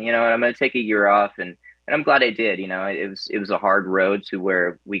like, you know what, I'm gonna take a year off, and I'm glad I did. You know, it was a hard road to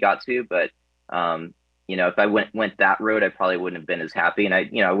where we got to, but you know, if I went that road, I probably wouldn't have been as happy, and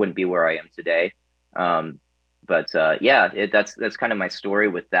I wouldn't be where I am today. Um, but yeah, that's kind of my story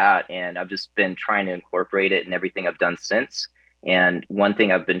with that, and I've just been trying to incorporate it in everything I've done since. And one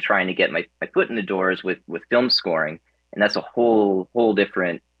thing I've been trying to get my foot in the door is with film scoring, and that's a whole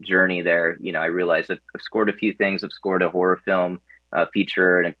different journey there. You know, I realized I've scored a few things. I've scored a horror film,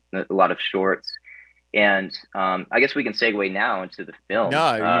 feature, and a lot of shorts. And I guess we can segue now into the film.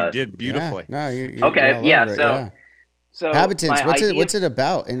 No, you did beautifully. Yeah, no, you're Okay, all yeah. over it, So, yeah. so Habitants, my idea, what's it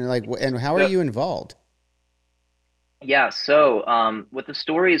about, and like, and how are So- you involved? yeah. So what the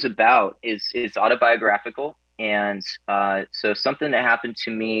story is about is autobiographical, and so something that happened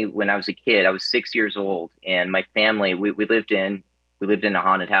to me when I was a kid. I was 6 years old, and my family we lived in a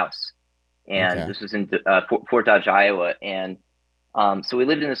haunted house, and Okay. this was in Fort Dodge, Iowa, and so we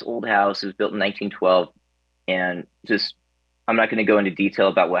lived in this old house. It was built in 1912, and just I'm not going to go into detail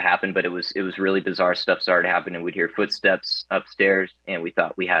about what happened, but it was really bizarre stuff started happening. We'd hear footsteps upstairs, and we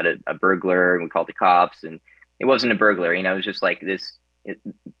thought we had a burglar, and we called the cops, and it wasn't a burglar. You know, it was just like this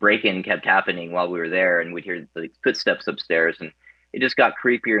break-in kept happening while we were there, and we'd hear the footsteps upstairs, and it just got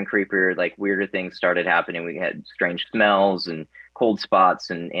creepier and creepier. Like weirder things started happening. We had strange smells and cold spots,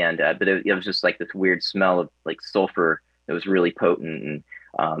 and but it was just like this weird smell of like sulfur that was really potent,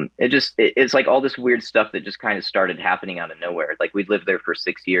 and it's like all this weird stuff that just kind of started happening out of nowhere. Like we'd lived there for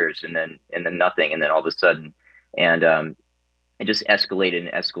 6 years, and then nothing, and then all of a sudden, and it just escalated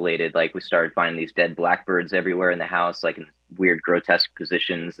and escalated. Like we started finding these dead blackbirds everywhere in the house, like in weird grotesque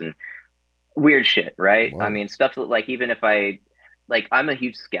positions and weird shit, right? Whoa. I mean, stuff that like, even if I'm a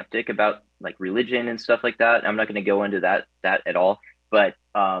huge skeptic about like religion and stuff like that. I'm not going to go into that at all. But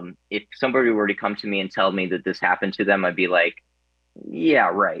if somebody were to come to me and tell me that this happened to them, I'd be like, yeah,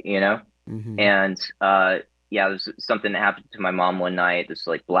 right, you know? Mm-hmm. And yeah, there's something that happened to my mom one night. This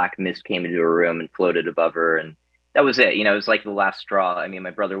like black mist came into her room and floated above her, and that was it. You know, it was like the last straw. I mean,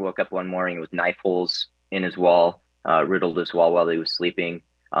 my brother woke up one morning with knife holes in his wall, riddled his wall while he was sleeping.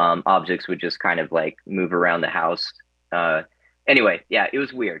 Objects would just kind of like move around the house. Anyway, yeah, it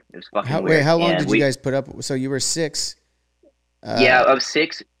was weird. It was fucking weird. Wait, how long And did you guys put up? So you were 6. Yeah, I was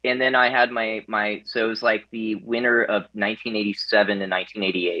 6, and then I had my so it was like the winter of 1987 to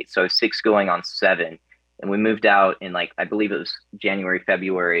 1988. So I was 6 going on 7, and we moved out in like, I believe it was January,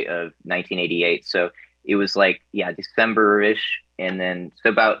 February of 1988. So it was like, yeah, December-ish, and then so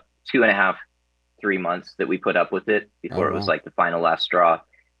about 2.5, 3 months that we put up with it before it was like the final last straw.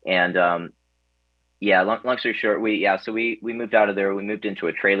 And yeah, long story short, we moved out of there. We moved into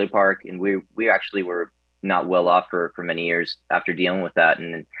a trailer park, and we actually were not well off for many years after dealing with that.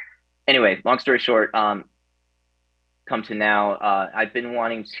 And anyway, long story short, come to now, I've been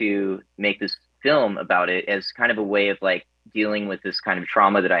wanting to make this film about it as kind of a way of like dealing with this kind of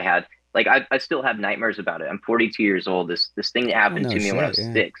trauma that I had. Like I still have nightmares about it. I'm 42 years old. This thing that happened to me when I was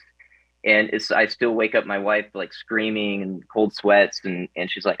 6. And I still wake up my wife like screaming and cold sweats, and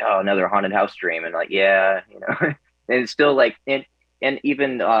she's like, "Oh, another haunted house dream." And like, yeah, you know, and it's still like, and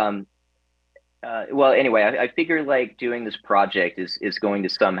even, well, anyway, I figure like doing this project is going to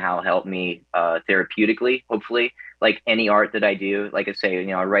somehow help me therapeutically, hopefully. Like any art that I do, like I say, you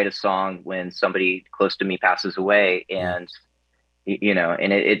know, I write a song when somebody close to me passes away, and you know,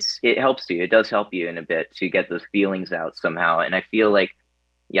 and it helps you. It does help you in a bit to get those feelings out somehow. And I feel like,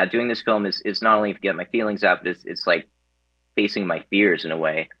 yeah, doing this film is not only to get my feelings out, but it's like facing my fears in a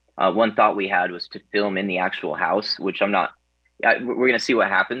way. One thought we had was to film in the actual house, which I'm not. We're going to see what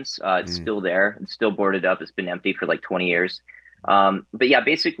happens. It's still there. It's still boarded up. It's been empty for like 20 years. But yeah,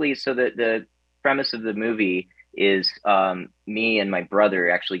 basically, so the premise of the movie is me and my brother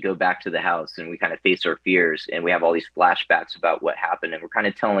actually go back to the house, and we kind of face our fears, and we have all these flashbacks about what happened, and we're kind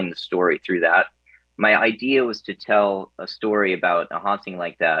of telling the story through that. My idea was to tell a story about a haunting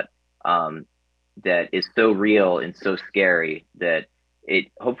like that, that is so real and so scary that it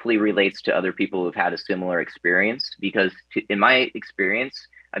hopefully relates to other people who've had a similar experience. Because in my experience,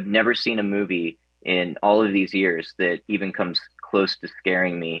 I've never seen a movie in all of these years that even comes close to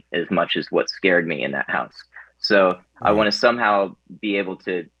scaring me as much as what scared me in that house. So I want to somehow be able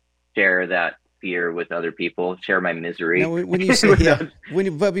to share that fear with other people, share my misery. Now, when you say, yeah,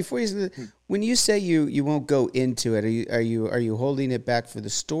 but before when you say you won't go into it, are you holding it back for the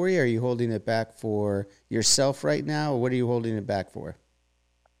story? Are you holding it back for yourself right now? Or what are you holding it back for?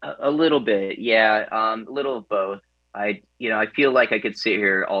 A little bit, yeah, a little of both. I feel like I could sit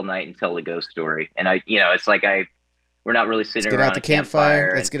here all night and tell a ghost story. And it's like we're not really sitting around a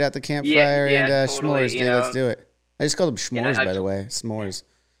campfire. Let's get out the campfire and totally, s'mores, dude. Let's do it. I just call them s'mores, by the way. S'mores.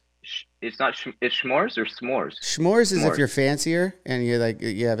 It's not, it's s'mores or s'mores? S'mores is if you're fancier and you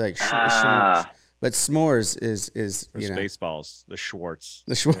have like s'mores. But s'mores is Spaceballs, the Schwartz.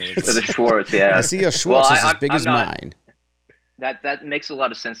 The Schwartz. So the Schwartz, yeah. I see your Schwartz is as big as mine. That makes a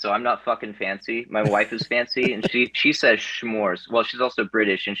lot of sense, though. I'm not fucking fancy. My wife is fancy, and she says s'mores. Well, she's also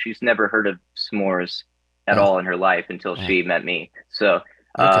British, and she's never heard of s'mores at all in her life until she met me. So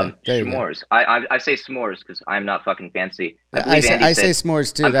s'mores. I say s'mores because I'm not fucking fancy. I say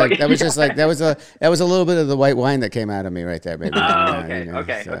s'mores too. That was just like that was a little bit of the white wine that came out of me right there, baby.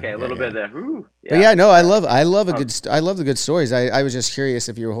 Okay. A little bit of the. Ooh, yeah. But yeah, no, I love the good stories. I was just curious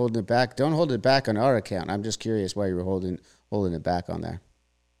if you were holding it back. Don't hold it back on our account. I'm just curious why you were holding it back on there.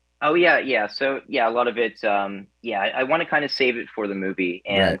 Oh yeah. So yeah, a lot of it. I want to kind of save it for the movie,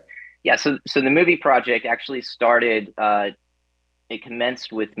 and so the movie project actually started. It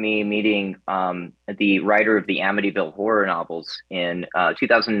commenced with me meeting the writer of the Amityville horror novels in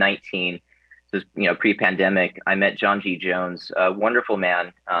 2019. So, pre-pandemic. I met John G. Jones, a wonderful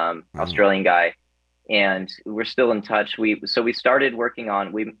man, Australian guy, and we're still in touch. We started working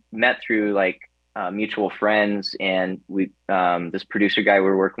on. We met through like mutual friends, and we this producer guy we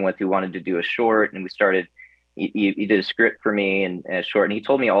were working with who wanted to do a short, and we started. He did a script for me and a short, and he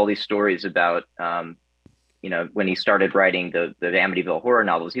told me all these stories about. When he started writing the Amityville horror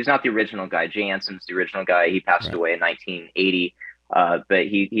novels. He's not the original guy. Jay Anson's the original guy. He passed away in 1980, but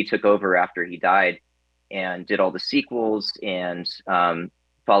he took over after he died and did all the sequels and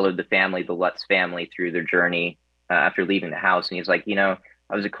followed the Lutz family through their journey after leaving the house. And he's like, I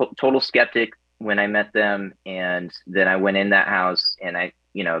was a total skeptic when I met them, and then I went in that house and I,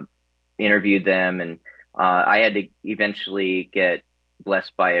 interviewed them, and I had to eventually get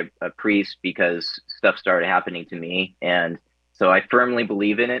blessed by a priest because stuff started happening to me. And so I firmly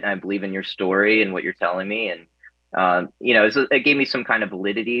believe in it. I believe in your story and what you're telling me. And, it gave me some kind of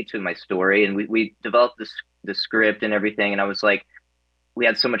validity to my story. And we developed the script and everything. And I was like, we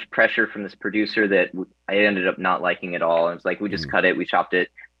had so much pressure from this producer that I ended up not liking it all. And it's like, we just cut it, we chopped it.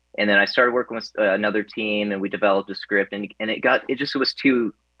 And then I started working with another team, and we developed a script, and it was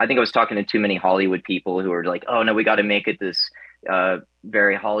too, I think I was talking to too many Hollywood people who were like, oh no, we got to make it this,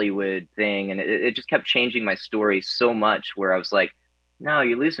 very Hollywood thing, and it just kept changing my story so much where I was like, no,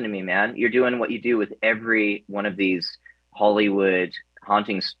 you're losing to me, man. You're doing what you do with every one of these Hollywood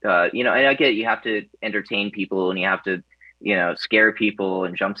hauntings, and I get it, you have to entertain people and you have to scare people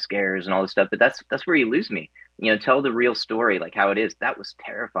and jump scares and all this stuff, but that's where you lose me. Tell the real story like how it is. That was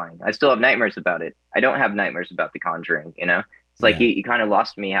terrifying. I still have nightmares about it. I don't have nightmares about The Conjuring. It's like you kind of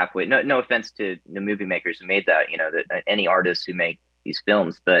lost me halfway. No offense to the movie makers who made that, that any artists who make these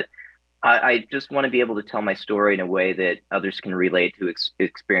films, but I just want to be able to tell my story in a way that others can relate to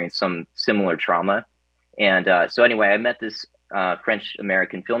experience some similar trauma. And so anyway, I met this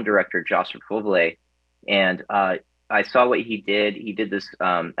French-American film director, Josh Fauvelet, and I saw what he did. He did this,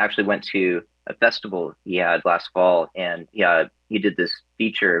 actually went to a festival he had last fall, and he did this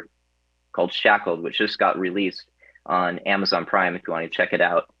feature called Shackled, which just got released on Amazon Prime if you want to check it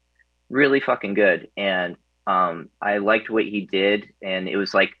out. Really fucking good. And I liked what he did, and it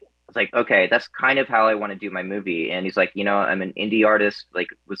was like, okay, that's kind of how I want to do my movie. And he's like, I'm an indie artist, like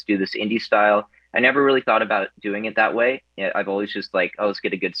let's do this indie style. I never really thought about doing it that way. I've always just like, oh, let's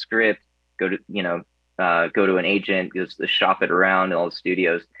get a good script, go to an agent, just shop it around in all the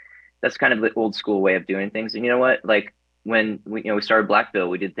studios. That's kind of the old school way of doing things. And you know what? Like when we started Black Bill,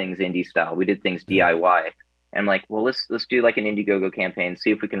 we did things indie style, we did things DIY. And I'm like, well, let's do like an Indiegogo campaign,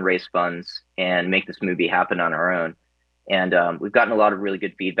 see if we can raise funds and make this movie happen on our own. And we've gotten a lot of really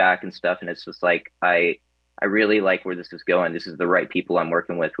good feedback and stuff. And it's just like, I really like where this is going. This is the right people I'm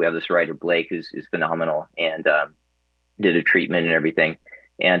working with. We have this writer, Blake, who's phenomenal, and did a treatment and everything.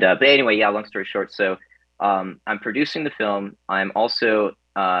 And but anyway, long story short. So I'm producing the film. I'm also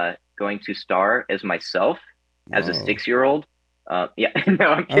going to star as myself as a 6-year-old. No,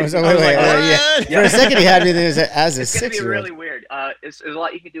 I'm kidding. For a second, he had me there as a 6-year-old. It's gonna be really weird. There's a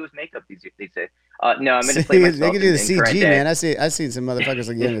lot you can do with makeup these days. No, I'm gonna play myself. They can do the CG, man. I've seen some motherfuckers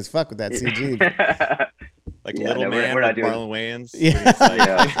like young as fuck with that CG. Like Little Man with Marlon Wayans.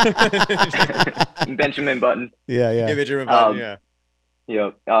 Benjamin Button. Benjamin Button.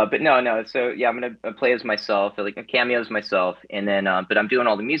 But no. So I'm gonna play as myself, like a cameo as myself, and then but I'm doing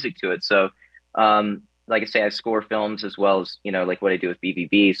all the music to it. So like I say, I score films as well as like what I do with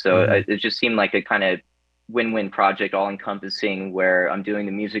BBB. So it just seemed like a kind of win-win project, all encompassing, where I'm doing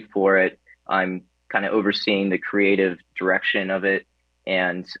the music for it. I'm kind of overseeing the creative direction of it.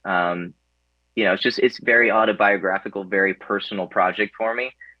 And, it's very autobiographical, very personal project for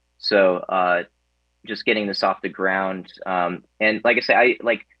me. So just getting this off the ground. And like I say,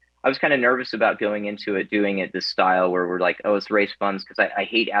 I was kind of nervous about going into it, doing it this style where we're like, oh, let's raise funds, because I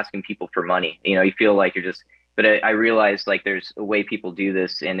hate asking people for money. You feel like you're just, but I realized like there's a way people do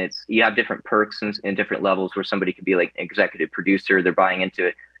this, and you have different perks and different levels where somebody could be like an executive producer. They're buying into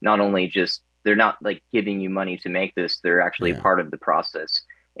it. Not only just, they're not like giving you money to make this, they're actually a part of the process.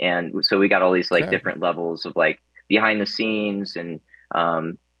 And so we got all these like different levels of like behind the scenes and,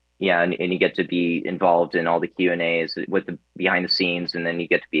 and you get to be involved in all the Q&As with the behind the scenes, and then you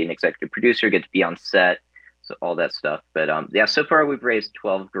get to be an executive producer, get to be on set, so all that stuff. But so far we've raised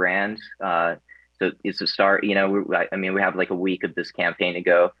 12 grand. So it's a start. We have like a week of this campaign to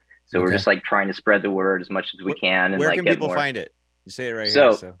go, so we're just like trying to spread the word as much as we can. And where like can get people more. Find it? You say it right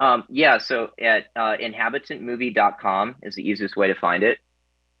here. So so at inhabitantmovie.com is the easiest way to find it.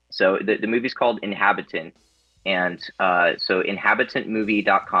 So the movie's called Inhabitant. And so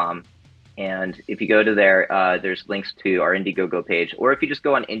inhabitantmovie.com. And if you go to there, there's links to our Indiegogo page. Or if you just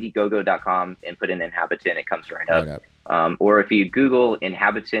go on Indiegogo.com and put in Inhabitant, it comes right up. Or if you Google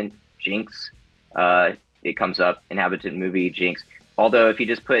Inhabitant Jinxx, it comes up, Inhabitant movie Jinxx. Although if you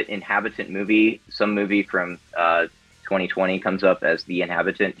just put Inhabitant movie, some movie from 2020 comes up as The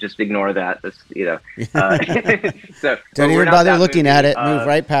Inhabitant. Just ignore that. That's so don't even bother looking at it. Move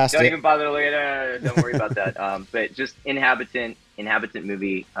right past it. Don't even bother looking at it. Don't worry about that. But just Inhabitant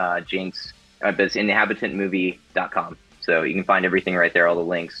movie Jinxx. But it's inhabitantmovie.com. So you can find everything right there, all the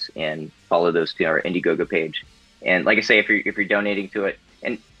links, and follow those to our Indiegogo page. And like I say, if you're donating to it,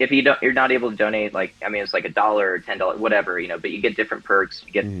 and if you're not able to donate, like, it's like $1 or $10, whatever, but you get different perks.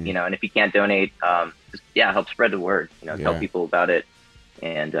 You get, and if you can't donate, help spread the word. Tell people about it,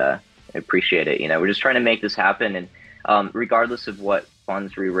 and I appreciate it. We're just trying to make this happen, and regardless of what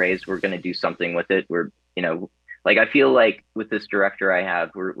funds we raise, we're going to do something with it. We're, like, I feel like with this director I have,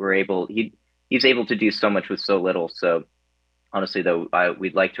 we're able. He's able to do so much with so little. So honestly, though,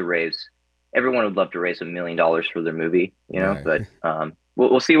 we'd like to raise. Everyone would love to raise $1 million for their movie, but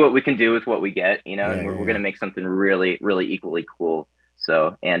we'll see what we can do with what we get, and we're going to make something really, really equally cool.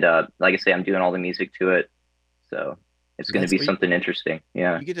 So, and like I say, I'm doing all the music to it. So it's going to be something interesting.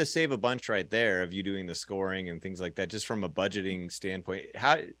 Yeah. You get to save a bunch right there of you doing the scoring and things like that, just from a budgeting standpoint.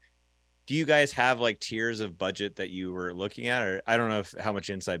 How do you guys have like tiers of budget that you were looking at? Or I don't know how much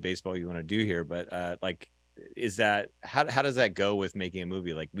inside baseball you want to do here, but is that, how does that go with making a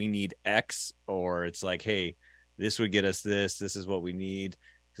movie? Like, we need X, or it's like, hey, this would get us this is what we need.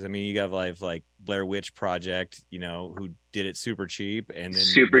 Because you got like Blair Witch Project, who did it super cheap, and then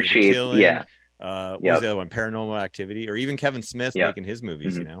super cheap. Yeah. What was the other one? Paranormal Activity, or even Kevin Smith making his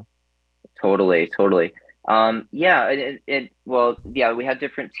movies, Totally. We had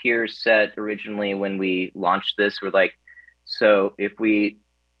different tiers set originally when we launched this. We're like, so if we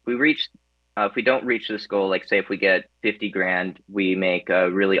don't reach this goal, like say if we get 50 grand, we make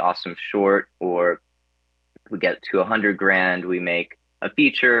a really awesome short, or if we get to 100 grand, we make a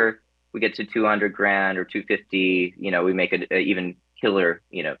feature. We get to 200 grand or 250, we make an even killer,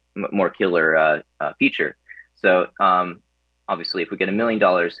 more killer feature. So obviously if we get $1 million,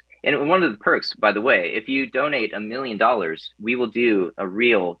 and one of the perks, by the way, if you donate $1 million, we will do a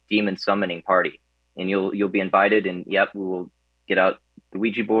real demon summoning party, and you'll be invited, and we will get out the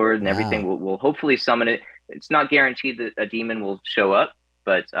Ouija board and everything. We'll hopefully summon it. It's not guaranteed that a demon will show up,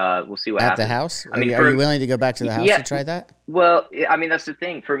 but we'll see what happens. At the house? Are you willing to go back to the house to try that? Well, that's the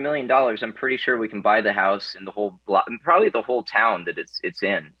thing. For $1 million, I'm pretty sure we can buy the house and the whole block, probably the whole town that it's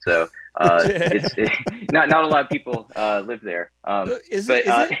in. So not a lot of people live there.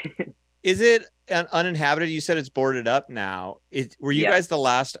 Is it uninhabited? You said it's boarded up now. Were you guys the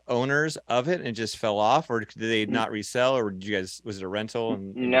last owners of it and it just fell off, or did they not resell, or was it a rental?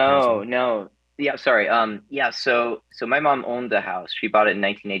 No. Yeah, sorry. So my mom owned the house. She bought it in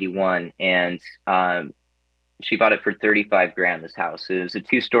 1981, and she bought it for 35 grand. This house, it was a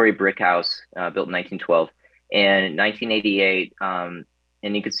 2-story brick house built in 1912, and in 1988.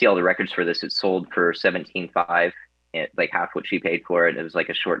 And you can see all the records for this. It sold for $17,500, like half what she paid for it. It was like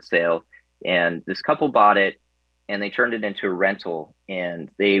a short sale, and this couple bought it, and they turned it into a rental,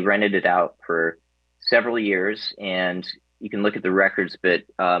 and they rented it out for several years. And you can look at the records, but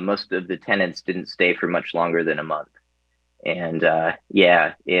most of the tenants didn't stay for much longer than a month. And and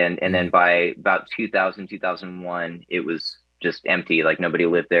then by about 2001, it was just empty. Like nobody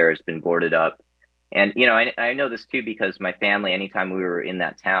lived there. It's been boarded up. And, I know this too, because my family, anytime we were in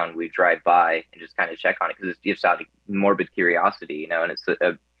that town, we drive by and just kind of check on it, because it's just out of morbid curiosity, and it's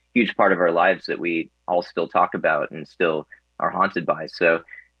huge part of our lives that we all still talk about and still are haunted by. So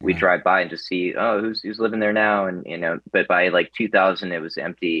we drive by and just see, oh, who's living there now, and but by like 2000, it was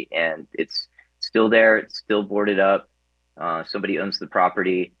empty, and it's still there. It's still boarded up. Somebody owns the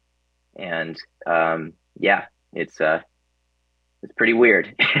property, and yeah, it's pretty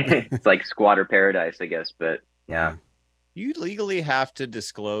weird. It's like squatter paradise, I guess. But yeah, you legally have to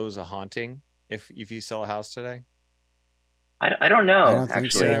disclose a haunting if you sell a house today. I don't know. I don't think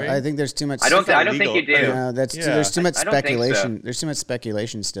actually. so. I think there's too much. I don't think you do. No, there's too much I don't think speculation. so. There's too much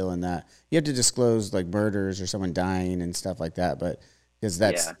speculation still in that. You have to disclose like murders or someone dying and stuff like that, but because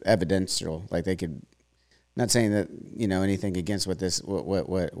that's evidential. Like they could. Not saying that anything against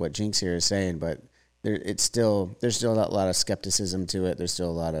what Jinxx here is saying, but there's still a lot of skepticism to it. There's still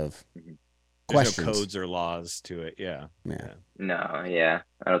a lot of questions. No codes or laws to it. Yeah. No, yeah.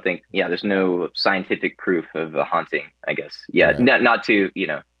 I don't think. Yeah, there's no scientific proof of a haunting, I guess. Yeah, not to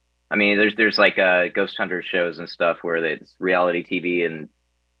I mean, there's like ghost hunter shows and stuff where it's reality TV and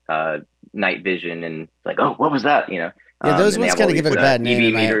night vision and like, oh, what was that? Yeah, those ones kind of give it a bad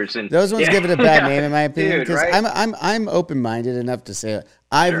name. Those ones give it a bad name, in my opinion, because I'm open-minded enough to say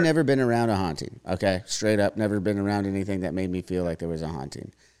I've never been around a haunting. Okay, straight up, never been around anything that made me feel like there was a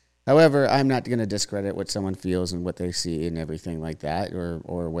haunting. However, I'm not going to discredit what someone feels and what they see and everything like that,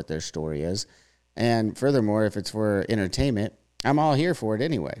 or what their story is. And furthermore, if it's for entertainment, I'm all here for it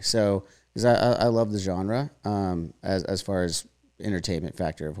anyway. So, because I love the genre, as far as entertainment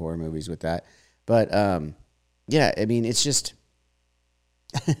factor of horror movies with that, but. Yeah, I mean, it's just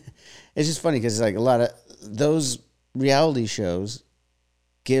funny because like a lot of those reality shows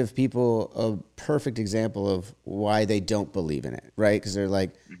give people a perfect example of why they don't believe in it, right? Because they're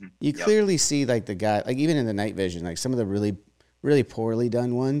like, you clearly see like the guy, like even in the night vision, like some of the really, really poorly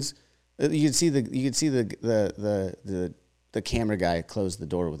done ones, you could see the camera guy close the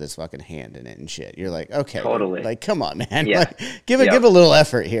door with his fucking hand in it and shit. You're like, okay, totally. Like, come on, man. Yeah. Like, give a little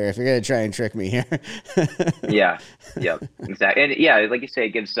effort here if you're gonna try and trick me here. Yeah, exactly. And yeah, like you say, it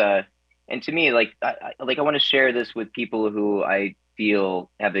gives. And to me, like, I want to share this with people who I feel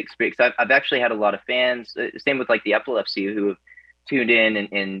have experience. I've actually had a lot of fans. Same with like the epilepsy who have tuned in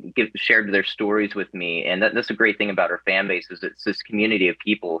and shared their stories with me. And that's a great thing about our fan base is it's this community of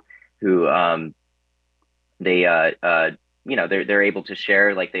people who they're able to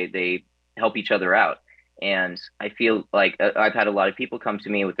share, like they help each other out. And I feel like I've had a lot of people come to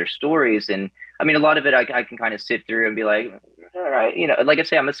me with their stories. And I mean, a lot of it I can kind of sit through and be like, all right, like I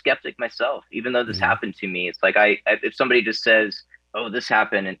say, I'm a skeptic myself, even though this happened to me. It's like, if somebody just says, oh, this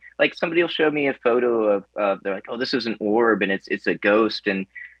happened. And like somebody will show me a photo of they're like, oh, this is an orb and it's a ghost. And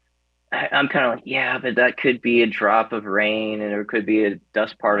I'm kind of like, yeah, but that could be a drop of rain and it could be a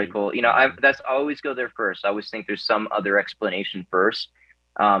dust particle. I always go there first. I always think there's some other explanation first.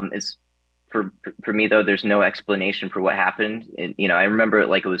 It's for me though, there's no explanation for what happened. And, I remember it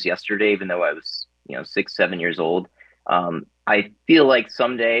like it was yesterday, even though I was, 6, 7 years old. I feel like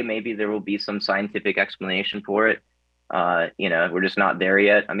someday maybe there will be some scientific explanation for it. We're just not there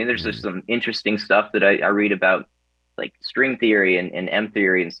yet. I mean, there's just some interesting stuff that I read about, like string theory and M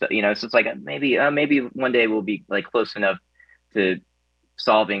theory and stuff, so it's like maybe one day we'll be like close enough to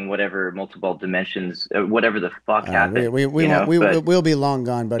solving whatever multiple dimensions, whatever the fuck happened. We'll be long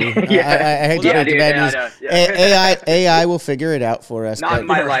gone, buddy. I hate to break the bad news. AI will figure it out for us. Not in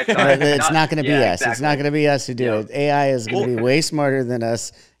my lifetime. It's not going to be us. Exactly. It's not going to be us who do it. AI is going to be way smarter than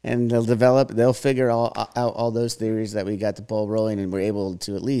us, and they'll figure out all those theories that we got the ball rolling, and we're able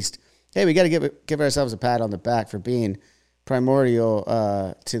to at least. Hey, we got to give ourselves a pat on the back for being primordial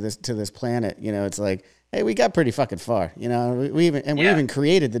to this planet. It's like, hey, we got pretty fucking far. We even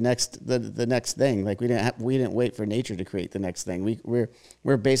created the next thing. Like we didn't wait for nature to create the next thing.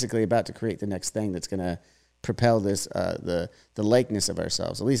 We're basically about to create the next thing that's gonna propel this the likeness of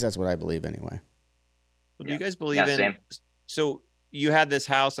ourselves. At least that's what I believe anyway. Well, do you guys believe in? Same. So you had this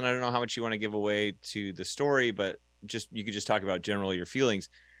house, and I don't know how much you want to give away to the story, but you could just talk about generally your feelings.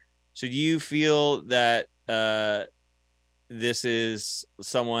 So do you feel that this is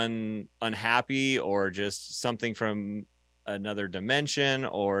someone unhappy or just something from another dimension?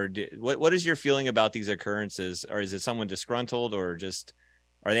 Or what is your feeling about these occurrences? Or is it someone disgruntled, or just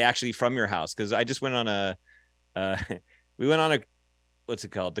are they actually from your house? Because I just went on what's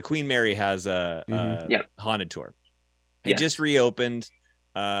it called? The Queen Mary has a haunted tour. It just reopened.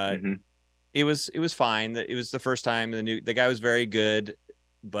 It was fine. It was the first time. The guy was very good,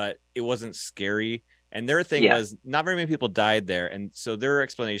 but it wasn't scary. And their thing was not very many people died there. And so their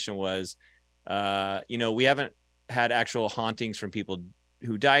explanation was, we haven't had actual hauntings from people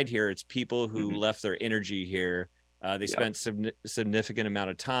who died here. It's people who left their energy here They spent significant amount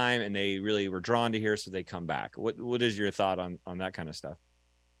of time, and they really were drawn to here, so they come back. What is your thought on that kind of stuff?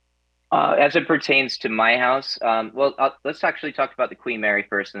 As it pertains to my house, let's actually talk about the Queen Mary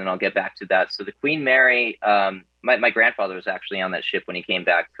first, and then I'll get back to that. So the Queen Mary, my grandfather was actually on that ship when he came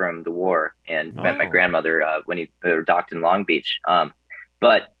back from the war, and met my grandmother when he docked in Long Beach.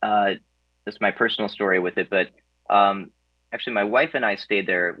 But that's my personal story with it. But actually, my wife and I stayed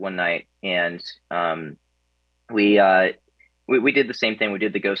there one night, and we did the same thing. We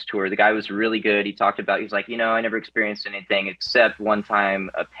did the ghost tour. The guy was really good. He's like, I never experienced anything except one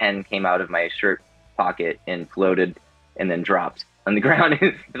time a pen came out of my shirt pocket and floated and then dropped on the ground.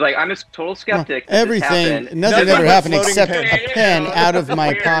 It's like, I'm a total skeptic. Nothing ever happened except a pen out of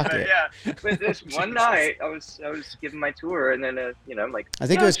my pocket. Yeah. But this one night I was giving my tour, and then, I'm like, I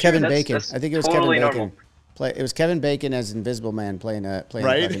think it was Kevin Bacon. I think it was totally Kevin Bacon. It was Kevin Bacon as Invisible Man playing right?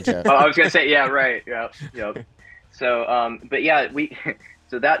 fucking Jeff. Oh, I was going to say, yeah, right. Yeah. So, but yeah,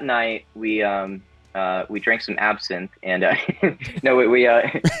 so that night we drank some absinthe, and it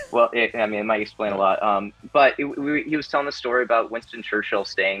might explain a lot. But he was telling the story about Winston Churchill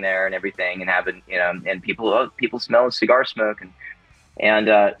staying there and everything, and having, and people smell cigar smoke,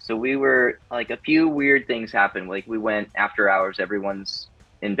 and so we were like, a few weird things happened. Like, we went after hours, everyone's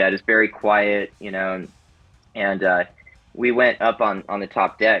in bed, it's very quiet, and we went up on the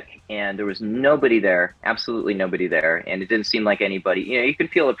top deck, and there was nobody there, absolutely nobody there. And it didn't seem like anybody, you can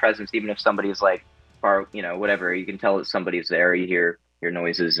feel a presence, even if somebody's like far, whatever, you can tell that somebody's there. You hear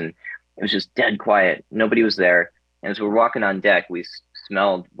noises, and it was just dead quiet. Nobody was there. And as we're walking on deck, we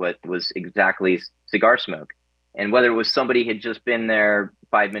smelled what was exactly cigar smoke. And whether it was somebody had just been there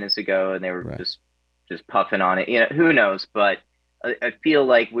 5 minutes ago and they were just puffing on it, who knows? But I feel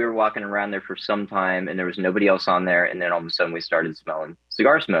like we were walking around there for some time, and there was nobody else on there. And then all of a sudden we started smelling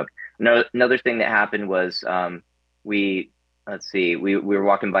cigar smoke. Another thing that happened was we were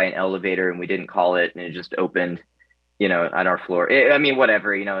walking by an elevator, and we didn't call it, and it just opened, on our floor.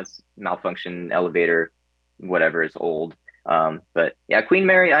 Whatever, it's malfunction elevator, whatever, it's old. But yeah, Queen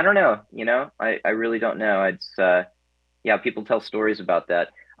Mary, I don't know, I really don't know. It's people tell stories about that.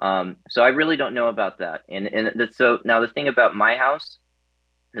 So I really don't know about that. So now the thing about my house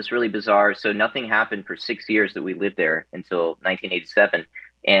is really bizarre. So nothing happened for 6 years that we lived there until 1987.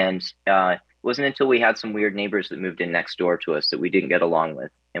 And it wasn't until we had some weird neighbors that moved in next door to us that we didn't get along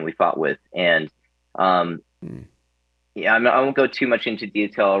with and we fought with. And I won't go too much into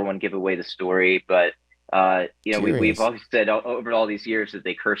detail. I don't want to give away the story, but we've always said over all these years that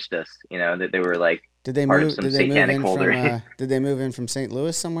they cursed us, that they were like, Did they move in from St.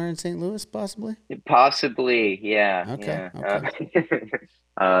 Louis, somewhere in St. Louis, possibly? Possibly, yeah. Okay.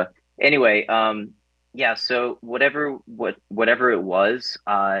 Anyway, so whatever it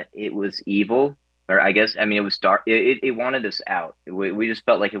was evil, or I guess, it was dark. It wanted us out. We just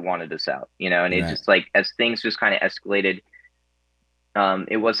felt like it wanted us out, and it just, like, as things just kind of escalated,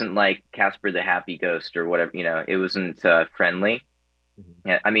 it wasn't like Casper the Happy Ghost or whatever, it wasn't friendly.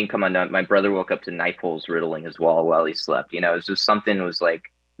 Yeah, come on, my brother woke up to knife holes riddling his wall while he slept. It was just something was like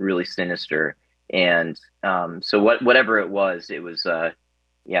really sinister. And so whatever it was it was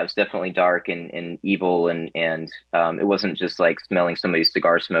definitely dark and evil, and it wasn't just like smelling somebody's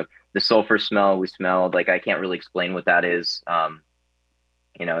cigar smoke. The sulfur smell we smelled, like, I can't really explain what that is.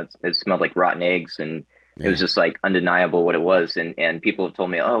 It smelled like rotten eggs, and it was just like undeniable what it was. And people have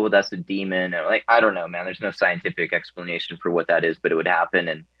told me, oh, well, that's a demon. And, like, I don't know, man, there's no scientific explanation for what that is, but it would happen.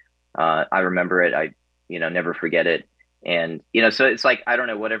 And I remember it. I, never forget it. And, so it's like, I don't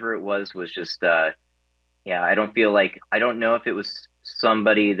know, whatever it was just, I don't know if it was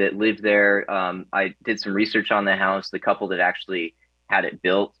somebody that lived there. I did some research on the house. The couple that actually had it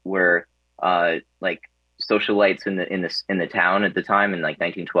built were like socialites in the town at the time in like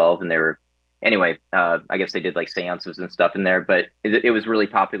 1912. And they were, anyway, I guess they did like seances and stuff in there, but it was really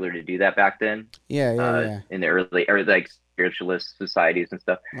popular to do that back then. Yeah. In the early, or like spiritualist societies and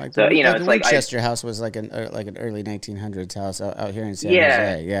stuff. Like, so, it's like Winchester House was like an early 1900s house out here in San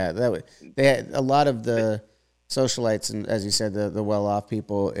Jose. Yeah, they had a lot of the socialites, and as you said, the well-off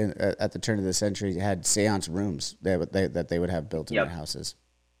people at the turn of the century had seance rooms that they would have built in their houses.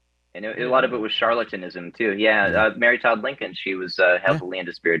 And a lot of it was charlatanism too. Yeah. Mary Todd Lincoln, she was heavily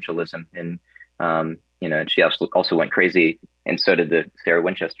into spiritualism, and she also went crazy, and so did the Sarah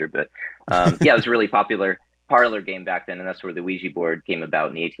Winchester. But it was a really popular parlor game back then, and that's where the Ouija board came about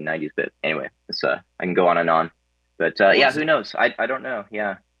in the 1890s. But anyway, I can go on and on. But who knows? I don't know.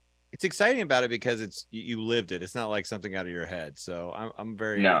 Yeah. It's exciting about it because you lived it. It's not like something out of your head. So I'm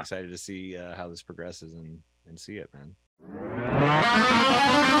very excited to see how this progresses and see it, man.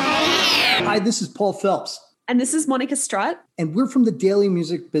 Hi, this is Paul Phelps. And this is Monica Strutt. And we're from the Daily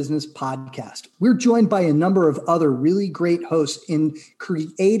Music Business Podcast. We're joined by a number of other really great hosts in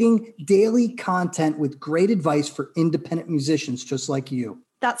creating daily content with great advice for independent musicians just like you.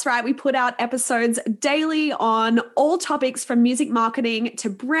 That's right. We put out episodes daily on all topics from music marketing to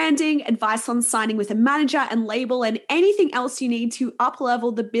branding, advice on signing with a manager and label, and anything else you need to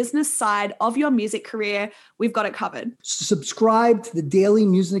up-level the business side of your music career. We've got it covered. Subscribe to the Daily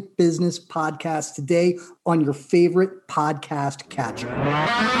Music Business Podcast today on your favorite podcast catcher.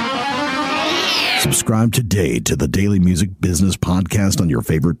 Subscribe today to the Daily Music Business Podcast on your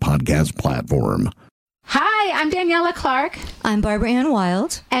favorite podcast platform. Hi, I'm Daniela Clark. I'm Barbara Ann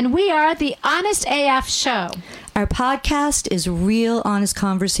Wild. And we are the Honest AF Show. Our podcast is real, honest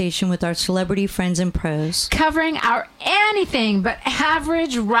conversation with our celebrity friends and pros. Covering our anything but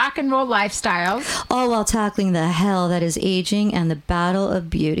average rock and roll lifestyles. All while tackling the hell that is aging and the battle of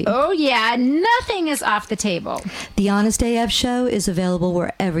beauty. Oh yeah, nothing is off the table. The Honest AF Show is available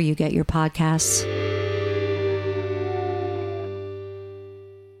wherever you get your podcasts.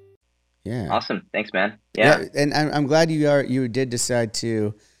 Yeah. Awesome. Thanks, man. Yeah. And I'm glad you did decide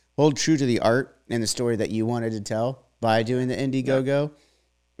to hold true to the art and the story that you wanted to tell by doing the Indiegogo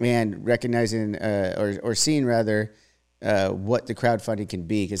and recognizing or seeing rather what the crowdfunding can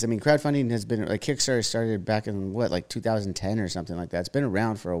be. Because I mean, crowdfunding has been like Kickstarter started back in like 2010 or something like that. It's been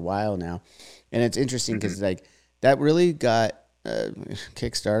around for a while now, and it's interesting because like that really got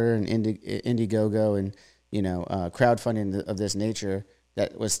Kickstarter and Indiegogo and crowdfunding of this nature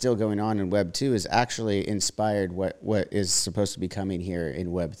that was still going on in Web 2 is actually inspired what is supposed to be coming here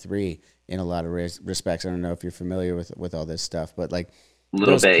in Web 3 in a lot of respects. I don't know if you're familiar with all this stuff, but like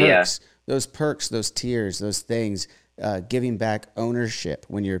those perks, those tiers, those things, giving back ownership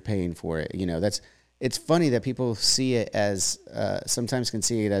when you're paying for it. It's funny that people see it as sometimes can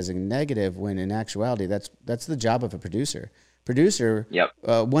see it as a negative when in actuality that's the job of a producer.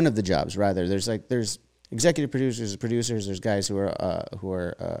 One of the jobs rather. There's executive producers, there's guys who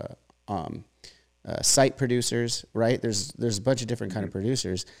are site producers, right? There's a bunch of different kind of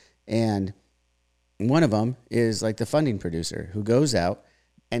producers, and one of them is like the funding producer who goes out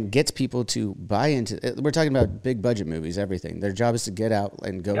and gets people to buy into. We're talking about big budget movies, everything. Their job is to get out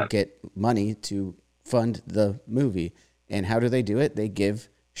and go get money to fund the movie. And how do they do it? They give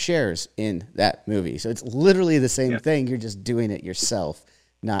shares in that movie. So it's literally the same thing. You're just doing it yourself.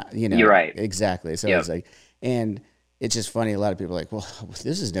 Not, you're right. Exactly. So it's like, and it's just funny. A lot of people are like, well,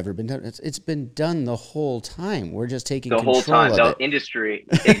 this has never been done. It's been done the whole time. We're just taking the whole time. The industry.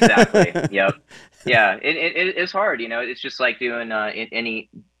 Exactly. Yep. Yeah. It's hard. It's just like doing an indie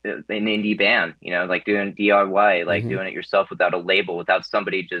band, like doing DIY, like doing it yourself without a label, without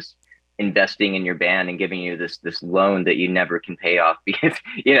somebody just investing in your band and giving you this loan that you never can pay off because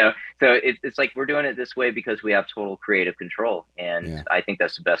so it's like we're doing it this way because we have total creative control, and I think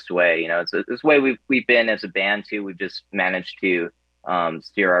that's the best way. It's this way we've been as a band too. We've just managed to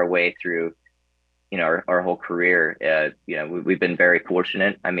steer our way through our whole career. We've been very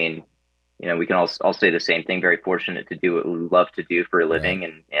fortunate. I mean, we can all say the same thing, very fortunate to do what we love to do for a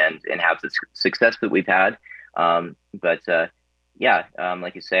living and have the success that we've had, like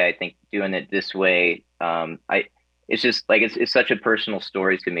you say, I think doing it this way, it's just like it's such a personal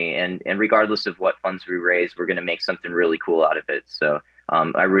story to me, and regardless of what funds we raise, we're going to make something really cool out of it. So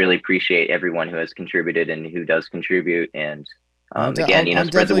I really appreciate everyone who has contributed and who does contribute. And again, I'm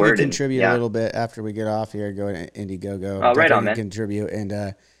spread the word. Contribute a little bit after we get off here. Go to Indiegogo. Oh, right on, man. Contribute,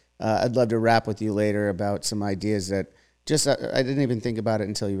 and I'd love to rap with you later about some ideas that just I didn't even think about it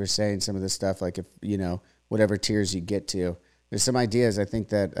until you were saying some of this stuff. Like if whatever tiers you get to. There's some ideas I think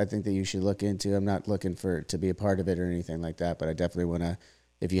that you should look into. I'm not looking to be a part of it or anything like that, but I definitely want to,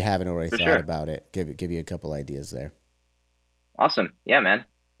 if you haven't already thought about it, give you a couple ideas there. Awesome. Yeah, man.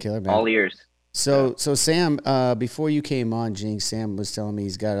 Killer, man. All ears. So Sam, before you came on, Jinxx, Sam was telling me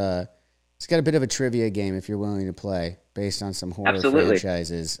he's got a bit of a trivia game if you're willing to play based on some horror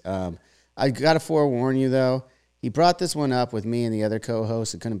franchises. I got to forewarn you though. He brought this one up with me and the other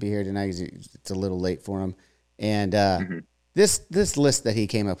co-host who couldn't be here tonight. It's a little late for him, and. This list that he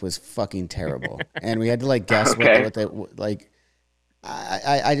came up was fucking terrible, and we had to like guess what they like.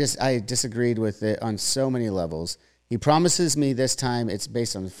 I disagreed with it on so many levels. He promises me this time it's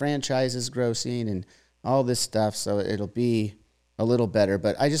based on franchises grossing and all this stuff, so it'll be a little better.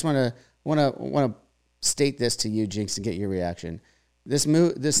 But I just want to state this to you, Jinxx, and get your reaction. This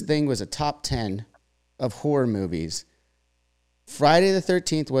thing was a top 10 of horror movies. Friday the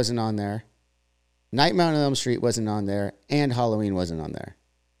 13th wasn't on there. Nightmare on Elm Street wasn't on there, and Halloween wasn't on there.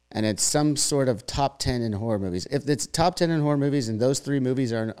 and it's some sort of top 10 in horror movies. If it's top 10 in horror movies and those three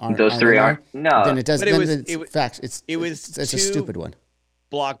movies aren't those three aren't, no, then it does. But It's a stupid one.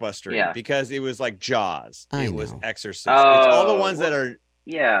 Blockbuster because it was like Jaws. It was Exorcist. Oh, it's all the ones that are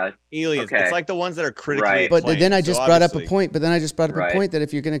aliens. Okay. It's like the ones that are critically Right. But then I just brought up a point. Right. That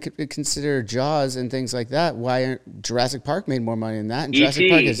if you're going to consider Jaws and things like that, why aren't Jurassic Park made more money than that? And Jurassic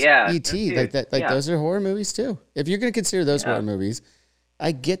Park is E.T. Like that. Like those are horror movies too. If you're going to consider those horror movies,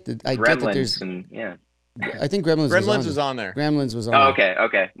 I get that. I get that there's. I think Gremlins was on there. Gremlins was on. Oh,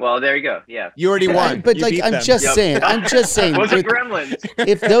 okay. Well, there you go. Yeah. You already won. But like, I'm just saying. Was it Gremlins?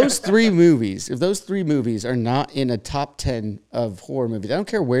 If those three movies are not in a top 10 of horror movies, I don't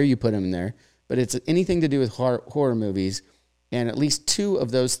care where you put them in there, but it's anything to do with horror movies, and at least two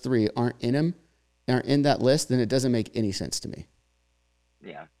of those three aren't in that list, then it doesn't make any sense to me.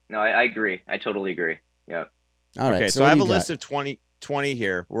 Yeah. No, I agree. I totally agree. Yeah. All right. Okay, so I have a list of 20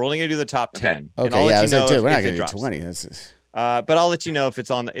 here. We're only going to do the top 10. Okay, I'll let you know we're not going to do 20. But I'll let you know if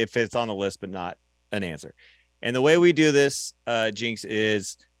it's on the list, but not an answer. And the way we do this, Jinxx,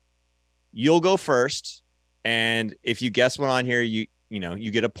 is you'll go first, and if you guess one on here, you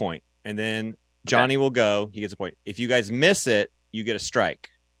get a point, and then Johnny will go. He gets a point. If you guys miss it, you get a strike.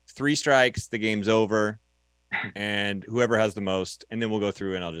 3 strikes, the game's over. And whoever has the most, and then we'll go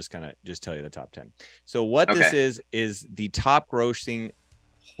through and I'll just tell you the top 10. So what this is the top grossing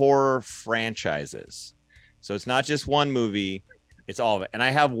horror franchises. So it's not just one movie, it's all of it. And I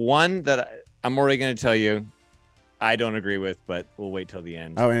have one that I'm already going to tell you I don't agree with, but we'll wait till the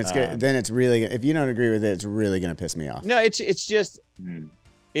end. Oh, and it's good. Then it's really, if you don't agree with it, it's really going to piss me off. No, it's just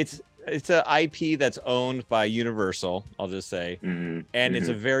it's an IP that's owned by Universal, I'll just say. And it's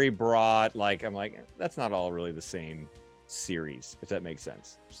a very broad, I'm like, that's not all really the same series, if that makes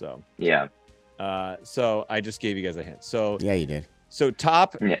sense. So, yeah. So I just gave you guys a hint. So, yeah, you did. So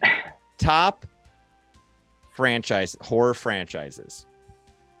top horror franchises.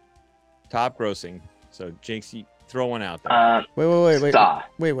 Top grossing. So, Jinxx, you throw one out there. Wait. Saw.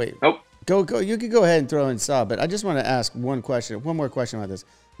 Wait. Oh. Go. You could go ahead and throw in Saw, but I just want to ask one more question about this.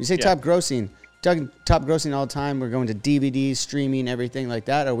 You say top grossing, talking top grossing all the time. We're going to DVDs, streaming, everything like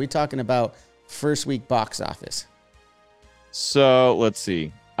that. Are we talking about first week box office? So let's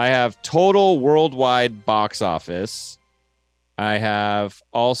see. I have total worldwide box office. I have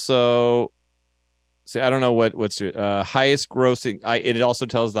also, I don't know what's highest grossing. It also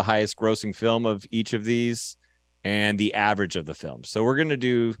tells the highest grossing film of each of these and the average of the film. So we're gonna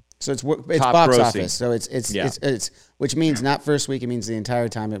do. So it's box office. So it's which means not first week. It means the entire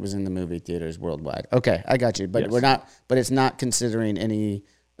time it was in the movie theaters worldwide. Okay, I got you. But we're not. But it's not considering any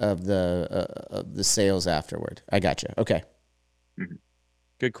of the sales afterward. I got you. Okay.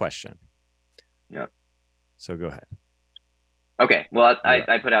 Good question. Yeah. So go ahead. Okay. Well,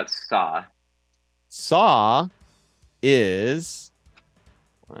 I put out Saw. Saw is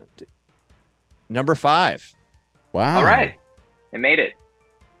number 5. Wow. All right. It made it.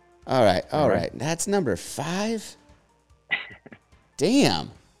 All right. That's number 5.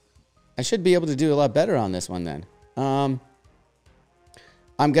 Damn. I should be able to do a lot better on this one then. I'm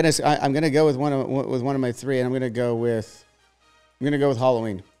gonna go with one of my 3, and I'm gonna go with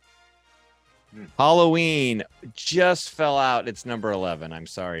Halloween. Halloween just fell out. It's number 11. I'm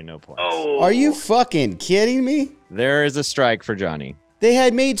sorry, no points. Oh. Are you fucking kidding me? There is a strike for Johnny. They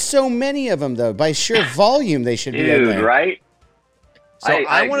had made so many of them though. By sheer volume, they should be in there. Right? So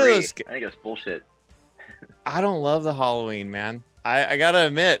I'm one of agree. those. I think it's bullshit. I don't love the Halloween, man. I gotta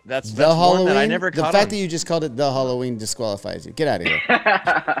admit that's Halloween. One that I never the caught fact on. that you just called it the Halloween disqualifies you. Get out of here.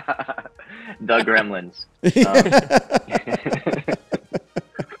 The Gremlins.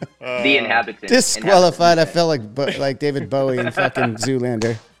 The Inhabitants. Disqualified. I felt like David Bowie in fucking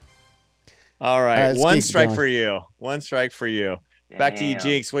Zoolander. All right, one strike for you. One strike for you. Damn. Back to you,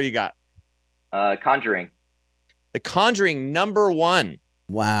 Jinxx. What do you got? Conjuring. The Conjuring, number 1.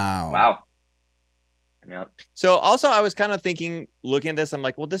 Wow. Yep. So also I was kind of thinking, looking at this, I'm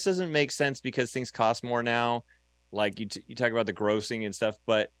like, well, this doesn't make sense because things cost more now. Like you talk about the grossing and stuff,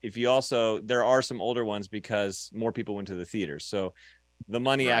 but if you also, there are some older ones because more people went to the theaters. So the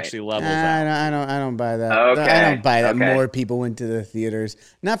money actually levels out. I don't buy that. Okay. I don't buy that. Okay. More people went to the theaters.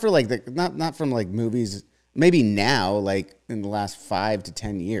 Not for not from like movies. Maybe now, like in the last 5 to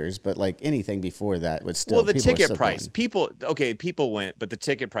 10 years, but like anything before that would still. Well, the ticket price. People went, but the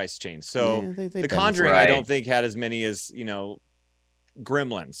ticket price changed. So the Conjuring, I don't think had as many as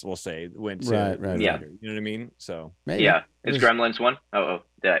Gremlins. We'll say went to. Right. Yeah. You know what I mean? So maybe. Yeah, is Gremlins one? Oh,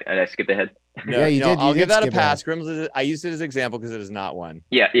 did I skip ahead? No, yeah, you did. I'll give that a skip pass. Gremlins. I used it as an example because it is not one.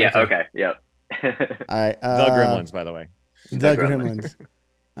 Yeah. Okay. Yeah. All right. The Gremlins, by the way. The Gremlins.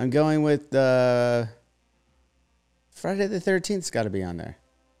 I'm going with Friday the 13th's got to be on there.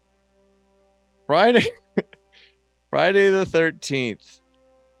 Friday the 13th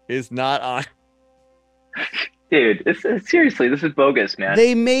is not on. Dude, seriously, this is bogus, man.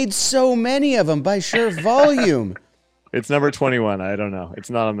 They made so many of them by sheer volume. It's number 21. I don't know. It's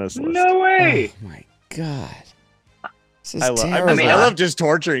not on this list. No way. Oh my God. This is I terrible. love just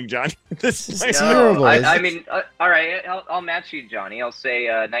torturing Johnny. This is terrible. I mean, all right, I'll match you, Johnny. I'll say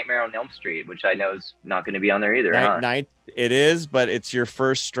Nightmare on Elm Street, which I know is not going to be on there either. It is, but it's your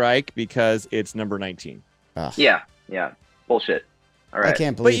first strike because it's number 19. Ugh. Yeah. Bullshit. All right. I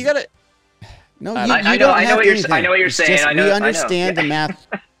can't believe. But you gotta. No, I don't know have what to you're. anything. I know what you're It's saying. just, I know. we understand I know. the math.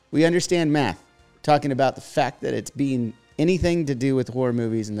 We understand math. Talking about the fact that it's being anything to do with horror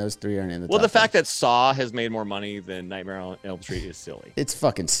movies, and those three aren't in the. Well, top the fact 10. that Saw has made more money than Nightmare on Elm Street is silly. It's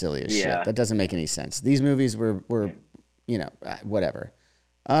fucking silly as shit. That doesn't make any sense. These movies were whatever.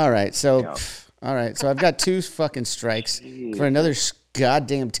 All right, so I've got 2 fucking strikes for another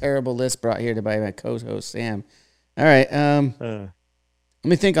goddamn terrible list brought here by my co-host Sam. All right, let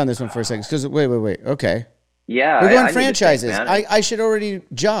me think on this one for a second. Because wait. Okay. Yeah, we're going I franchises. Think, I should already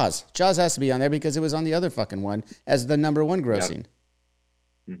Jaws. Jaws has to be on there because it was on the other fucking one as the number 1 grossing.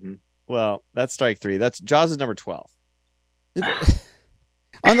 Yep. Mm-hmm. Well, that's strike 3. That's Jaws is number 12.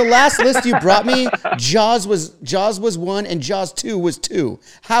 On the last list you brought me, Jaws was 1 and Jaws 2 was 2.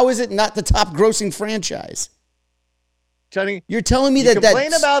 How is it not the top grossing franchise? Johnny, you're telling me you that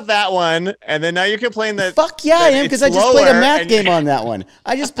complain about that one, and then now you complain that. Fuck yeah, I am, because I just played a math game on that one.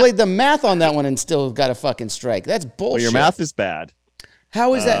 I just played the math on that one and still got a fucking strike. That's bullshit. Well, your math is bad.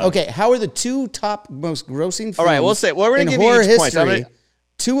 How is that? Okay, how are the 2 top most grossing films? All right, we'll say. Well, we're gonna give horror you each points. history?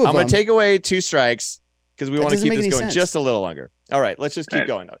 I'm gonna take away 2 strikes because we want to keep this going sense. just a little longer. All right, let's just keep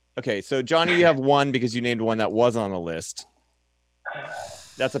going. Okay, so Johnny, you have 1 because you named one that was on the list.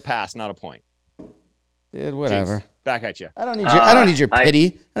 That's a pass, not a point. Dude, whatever. Jinxx, back at you. I don't need your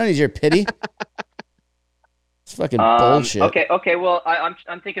pity. I don't need your pity. It's fucking bullshit. Okay. Well,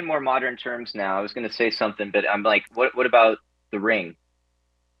 I'm thinking more modern terms now. I was going to say something, but I'm like, what about The Ring?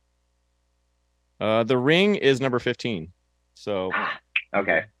 The Ring is number 15. So.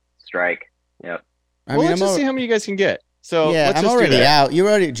 Okay. Strike. Yep. Let's just see how many you guys can get. So yeah, I'm already out.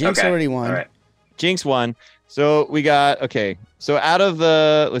 Jinxx already won. All right. Jinxx won. So we got So out of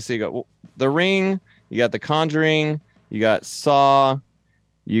let's see, you got The Ring, you got The Conjuring, you got Saw,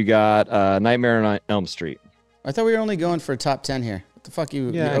 you got Nightmare on Elm Street. I thought we were only going for top 10 here. What the fuck? You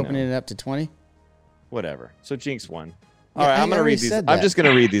opening it up to 20? Whatever. So Jinxx won. Yeah, all right, I'm gonna read these. I'm just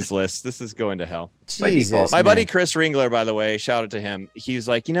gonna read these lists. lists. This is going to hell. Jesus, my buddy Chris Ringler, by the way, shout out to him. He's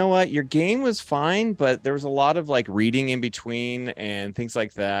like, you know what, your game was fine, but there was a lot of like reading in between and things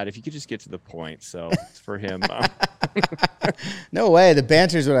like that. If you could just get to the point. So it's for him. No way. The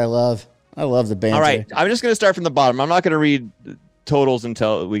banter is what I love. I love the banter. All right, I'm just gonna start from the bottom. I'm not gonna read totals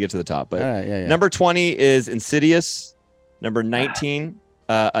until we get to the top. But all right, yeah. Number 20 is Insidious. Number 19,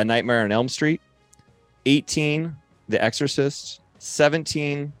 A Nightmare on Elm Street. 18. The Exorcist.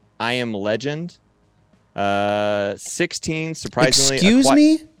 17, I Am Legend. 16,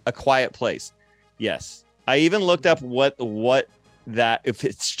 surprisingly, A Quiet Place. Yes, I even looked up what that if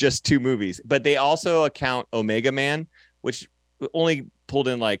it's just 2 movies, but they also account Omega Man, which only pulled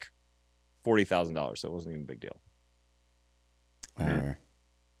in like $40,000, so it wasn't even a big deal. Whatever.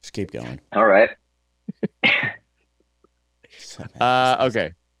 Just keep going. All right.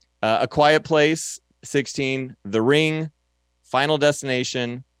 Okay. A Quiet Place. 16, The Ring, Final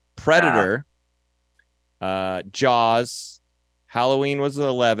Destination, Predator, Jaws, Halloween was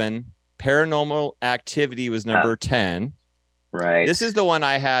 11, Paranormal Activity was number 10. Right. This is the one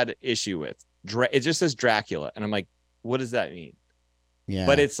I had issue with. It just says Dracula, and I'm like, what does that mean? Yeah.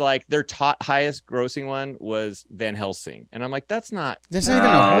 But it's like their highest grossing one was Van Helsing, and I'm like, that's not even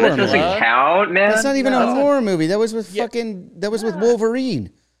a horror movie. That doesn't count, man. That's not even a horror movie. That was with with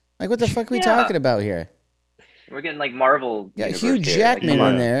Wolverine. Like, what the fuck are we talking about here? We're getting like Marvel. Yeah, Hugh Jackman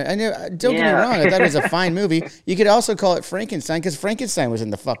in there. I know. Don't get me wrong. I thought it was a fine movie. You could also call it Frankenstein because Frankenstein was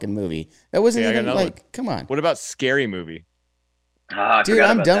in the fucking movie. That wasn't even like. Come on. What about Scary Movie? Dude,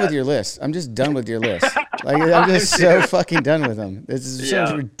 I'm done with your list. I'm just done with your list. Like, I'm just so fucking done with them. This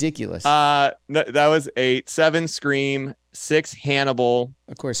sounds ridiculous. No, that was 8. 7, Scream. 6, Hannibal.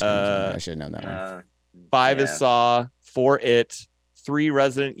 Of course, I should have known that one. 5 is Saw. 4, It. 3,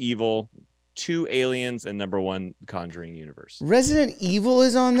 Resident Evil. 2, Aliens, and number 1, Conjuring Universe. Resident Evil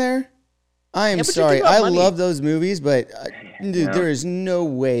is on there? I am sorry. I love those movies, but dude, there is no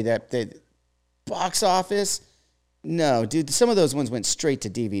way that the box office. No, dude, some of those ones went straight to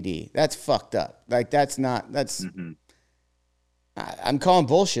DVD. That's fucked up. Like, that's not. That's. I'm calling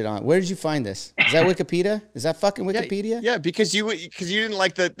bullshit on it. Where did you find this? Is that Wikipedia? Is that fucking Wikipedia? Yeah, because you didn't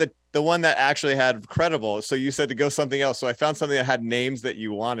like the one that actually had credible, so you said to go something else. So I found something that had names that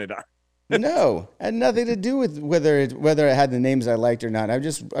you wanted. No, it had nothing to do with whether it had the names I liked or not.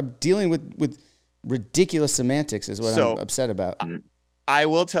 I'm dealing with ridiculous semantics is what I'm upset about. I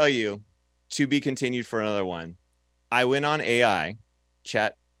will tell you, to be continued for another one. I went on AI,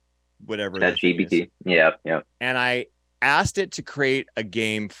 chat, whatever. Chat GPT. Yeah. And I asked it to create a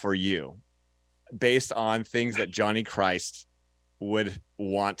game for you based on things that Johnny Christ would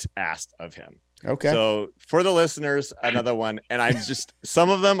want asked of him. Okay. So for the listeners, another one, and some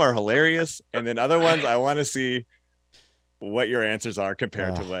of them are hilarious, and then other ones I want to see what your answers are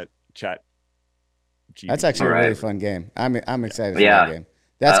compared to what chat. That's actually a really fun game. I'm excited for that game.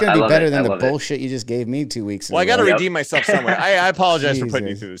 That's going to be better than the bullshit you just gave me 2 weeks ago. Well, I got to redeem myself somewhere. I apologize for putting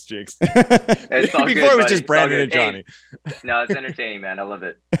you through this, Jinxx. Before it was just Brandon and Johnny. No, it's entertaining, man. I love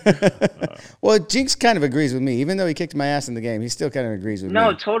it. Well, Jinxx kind of agrees with me. Even though he kicked my ass in the game, he still kind of agrees with me.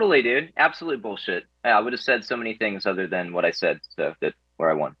 No, totally, dude. Absolute bullshit. I would have said so many things other than what I said, so that's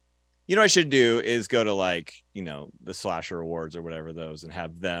where I won. You know what I should do is go to the Slasher Awards or whatever those and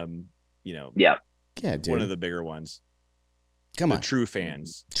have them, Yeah, dude. One of the bigger ones. Come on. True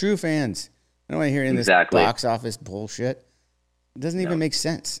fans. I don't want to hear any of this box office bullshit. It doesn't even make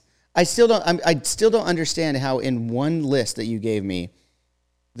sense. I still don't understand how in one list that you gave me,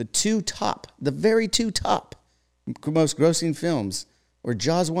 the very two top most grossing films were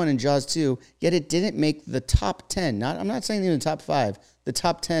Jaws 1 and Jaws 2, yet it didn't make the top 10. I'm not saying even the top 5, the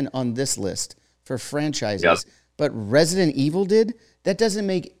top 10 on this list for franchises. Yep. But Resident Evil did? That doesn't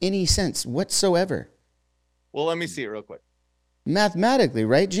make any sense whatsoever. Well, let me see it real quick. Mathematically,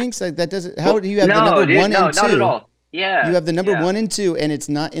 right, Jinxx? Like that doesn't. How do you have the number 1 and 2? No, not at all. Yeah, you have the number 1 and 2, and it's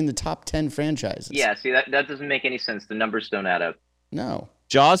not in the top 10 franchises. Yeah, see that doesn't make any sense. The numbers don't add up. No.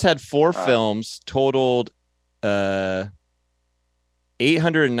 Jaws had 4 films, totaled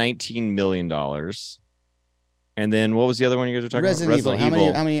 $819 million, and then what was the other one you guys were talking about? Resident Evil.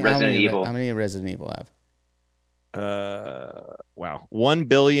 How many Resident Evil have? Wow,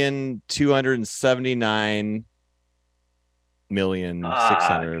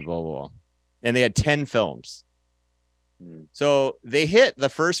 1,279,600,000 blah blah blah, and they had 10 films. So they hit the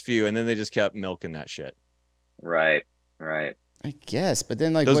first few, and then they just kept milking that shit. Right. I guess, but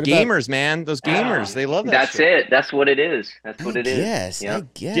then those gamers, man, those gamers, they love that. That's shit. It. That's what it is. That's what it is. Yes, I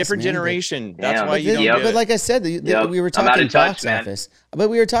guess. Different generation. That's why you don't get But like I said, we were talking box office. But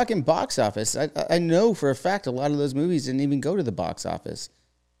we were talking box office. I know for a fact a lot of those movies didn't even go to the box office.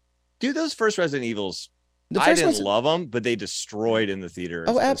 Dude, those first Resident Evils, I didn't love them, but they destroyed in the theater.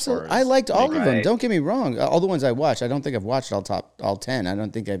 Oh, absolutely. I liked all of them. Don't get me wrong. All the ones I watched, I don't think I've watched all 10. I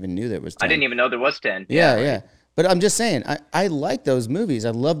don't think I even knew there was 10. I didn't even know there was 10. Yeah. But I'm just saying, I like those movies.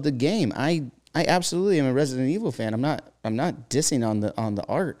 I love the game. I absolutely am a Resident Evil fan. I'm not dissing on the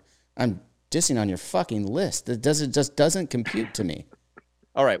art. I'm dissing on your fucking list. It just doesn't compute to me.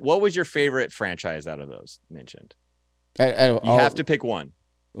 All right. What was your favorite franchise out of those mentioned? You have to pick one.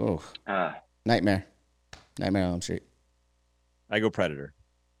 Oh, Nightmare on Elm Street. I go Predator.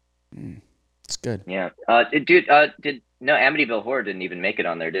 It's good. Yeah. Amityville Horror didn't even make it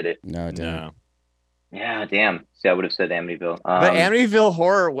on there, did it? No, it didn't. No. Yeah, damn. See, I would have said Amityville. But Amityville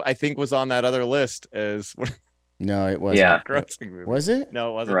Horror, I think, was on that other list as. No, it wasn't. Yeah. Was it? No,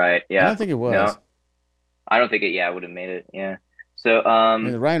 it wasn't. Right. Yeah. I don't think it was. No. I don't think it. Yeah, I would have made it. Yeah. So,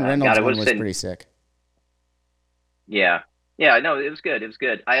 the Ryan Reynolds one was pretty sick. Yeah. Yeah. No, it was good. It was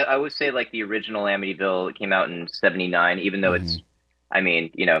good. I would say like the original Amityville came out in '79, even though it's,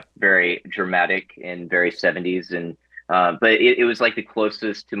 very dramatic and very '70s and. But it was like the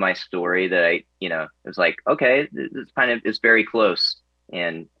closest to my story that it was like, okay, it's very close.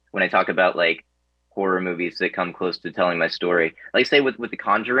 And when I talk about like horror movies that come close to telling my story, like say with The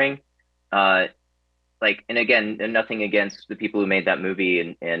Conjuring, and again, nothing against the people who made that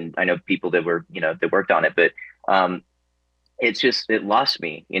movie. And I know people that were, that worked on it, but it lost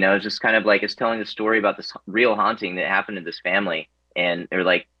me, it's just kind of like, it's telling a story about this real haunting that happened to this family. And they're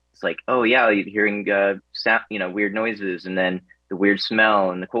like, it's like, oh yeah, you're hearing weird noises, and then the weird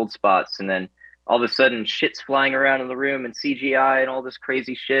smell and the cold spots, and then all of a sudden shit's flying around in the room and CGI and all this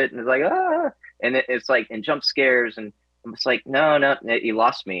crazy shit, and it's like and it's like, and jump scares, and it's like no, you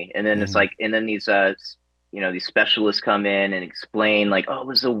lost me. And then it's like, and then these these specialists come in and explain like, oh, it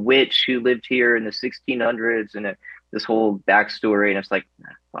was a witch who lived here in the 1600s, and this whole backstory, and it's like,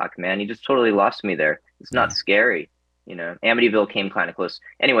 fuck, man, you just totally lost me there. It's not scary. Amityville came kind of close.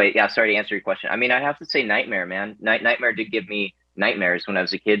 Anyway, yeah, sorry to answer your question. I mean, I have to say Nightmare, man. Nightmare did give me nightmares when I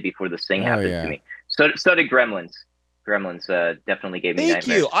was a kid before this thing happened to me. So did Gremlins. Gremlins definitely gave me Thank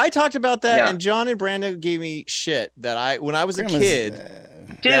nightmares. you. I talked about that, Yeah. and John and Brandon gave me shit that when I was a Gremlins, kid.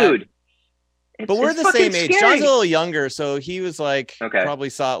 Dude. But we're it's the fucking same age. scary. John's a little younger, so he was like Okay.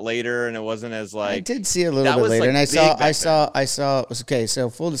 probably saw it later, and it wasn't as like. I did see it a little that bit was, later, like, and I big back saw. Okay, so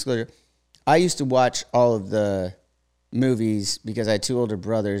full disclosure, I used to watch all of the movies because I had two older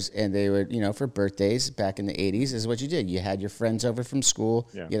brothers, and they would, for birthdays back in the 80s, is what you did. You had your friends over from school.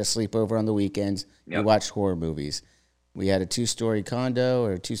 Yeah. You had a sleepover on the weekends. Yep. You watched horror movies. We had a 2-story condo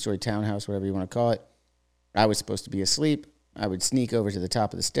or a 2-story townhouse, whatever you want to call it. I was supposed to be asleep. I would sneak over to the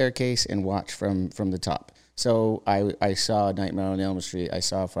top of the staircase and watch from the top. So I saw Nightmare on Elm Street. I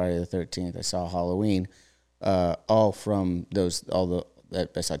saw Friday the 13th. I saw Halloween. All from those.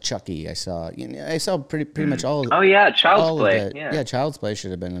 I saw Chucky. I saw pretty much all. Oh yeah, Child's all Play. of that. Yeah, Child's Play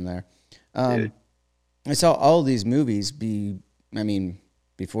should have been in there. I saw all these movies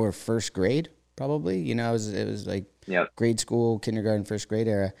before first grade, probably. It was like grade school, kindergarten, first grade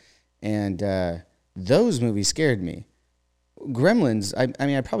era, and those movies scared me. Gremlins,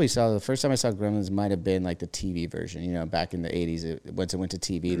 I probably saw the first time I saw Gremlins might have been like the TV version, back in the 80s. Once it went to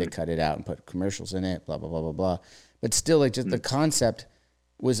TV, they cut it out and put commercials in it, blah, blah, blah, blah, blah. But still, like, just the concept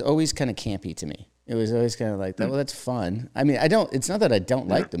was always kind of campy to me. It was always kind of like, well, that's fun. I mean, it's not that I don't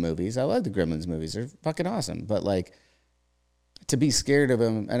like the movies. I love the Gremlins movies. They're fucking awesome. But, like, to be scared of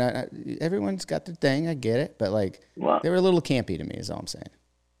them, and everyone's got their thing, I get it. But, like, they were a little campy to me is all I'm saying.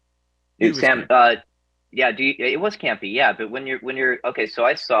 Dude, Sam, yeah, it was campy, yeah. But when you're okay, so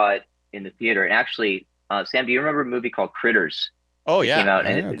I saw it in the theater, and actually, Sam, do you remember a movie called Critters? Oh It yeah, came out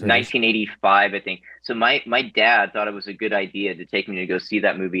in 1985, I think. So my dad thought it was a good idea to take me to go see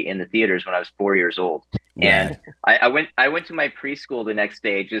that movie in the theaters when I was 4 years old. And I went to my preschool the next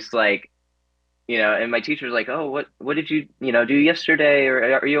day, just like, and my teacher was like, "Oh, what did you do yesterday?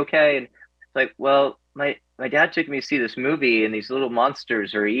 Or are you okay?" And it's like, well, my dad took me to see this movie, and these little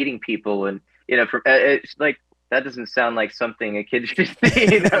monsters are eating people, and it's like, that doesn't sound like something a kid should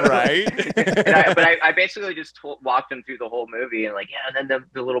see, right? But I basically just walked him through the whole movie, and and then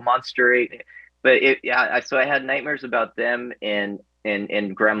the little monster ate. But so I had nightmares about them and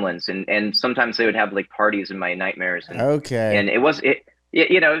Gremlins, and sometimes they would have like parties in my nightmares. And it was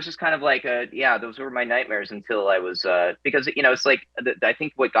just kind of like those were my nightmares until I was because it's like I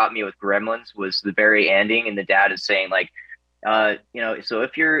think what got me with Gremlins was the very ending, and the dad is saying like, so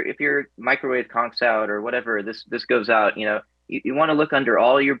if your microwave conks out or whatever, this goes out, you want to look under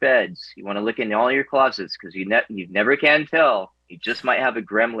all your beds, you want to look in all your closets, because you never can tell. You just might have a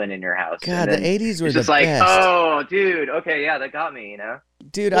gremlin in your house. God, the 80s were just the like, best. Oh, dude, okay, yeah, that got me,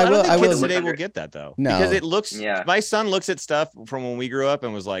 Dude, well, I don't think will. kids today will get that though. No, because it looks. Yeah. My son looks at stuff from when we grew up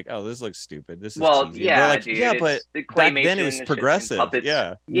and was like, "Oh, this looks stupid. This is cheesy." Yeah, like, dude, yeah, but back then it was progressive.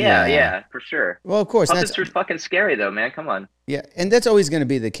 Yeah, for sure. Well, of course, puppets are fucking scary though, man. Come on. Yeah, and that's always going to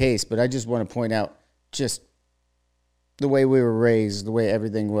be the case. But I just want to point out just the way we were raised, the way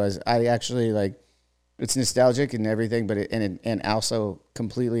everything was. I actually like. It's nostalgic and everything, but and also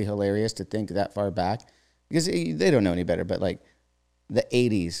completely hilarious to think that far back, because they don't know any better. But like the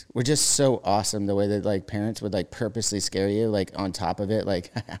 80s were just so awesome. The way that like parents would like purposely scare you, like on top of it,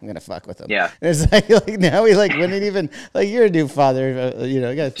 like I'm gonna fuck with them. Yeah, and it's like now we like wouldn't even like you're a new father, you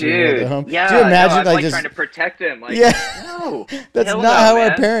got 3 years at home. Yeah, do you imagine I'm like just trying to protect him? Like, no, that's not how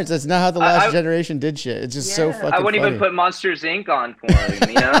our parents. That's not how the last generation did shit. It's just so fucking. I wouldn't even put Monsters Inc. on for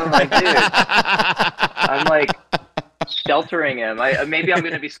him. Like, dude. I'm like sheltering him. Maybe I'm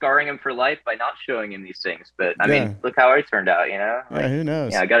going to be scarring him for life by not showing him these things. But I mean, look how I turned out. Like, who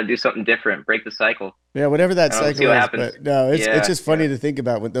knows? Yeah, I got to do something different. Break the cycle. Yeah, whatever that cycle is. But no, it's just funny to think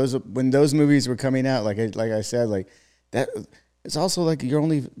about when those movies were coming out. Like I said, like that. It's also like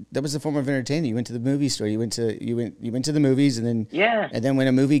that was a form of entertainment. You went to the movie store. You went to the movies, and then when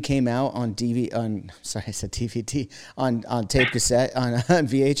a movie came out on DVD, on tape cassette, on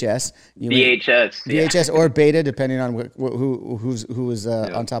VHS, VHS or beta, depending on who was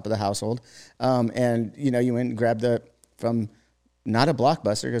on top of the household. And you went and grabbed from not a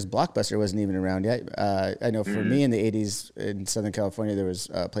Blockbuster, because Blockbuster wasn't even around yet. I know for me in the 80s in Southern California, there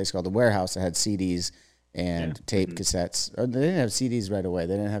was a place called The Warehouse that had CDs and tape cassettes. They didn't have CDs right away.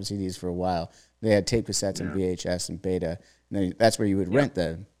 They didn't have CDs for a while. They had tape cassettes and VHS and beta. And then that's where you would rent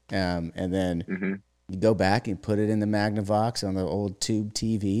them. And then you go back and put it in the Magnavox on the old tube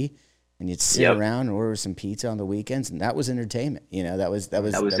TV, and you'd sit around and order some pizza on the weekends, and that was entertainment. That was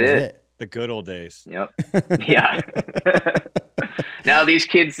it. The good old days. Yep. Yeah. Now these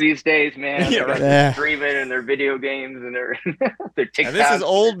kids these days, man, Yeah, they're streaming and their video games and their TikToks. This is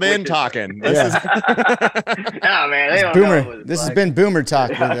old men talking. This is no, man, they don't Boomer. know what it's This like. has been Boomer Talk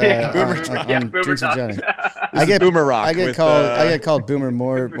with Boomer Jinxx Talk. and Johnny. I get Boomer Rock. I get with, called. I get called Boomer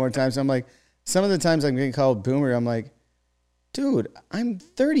more times. I'm like, some of the times I'm getting called Boomer, I'm like, dude, I'm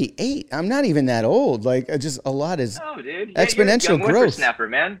 38. I'm not even that old. Like, just a lot is exponential you're a growth. Snapper,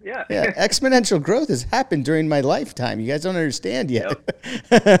 man. Yeah. Exponential growth has happened during my lifetime. You guys don't understand yet.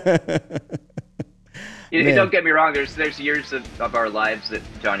 Don't get me wrong. There's years of our lives that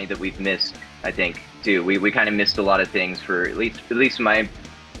Johnny that we've missed. I think too. We kind of missed a lot of things for at least my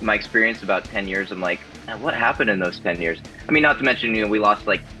experience about 10 years. I'm like, what happened in those 10 years? I mean, not to mention we lost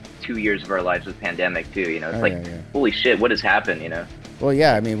like 2 years of our lives with pandemic too. It's holy shit, what has happened? Well,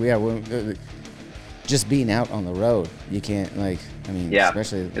 yeah. I mean, just being out on the road, you can't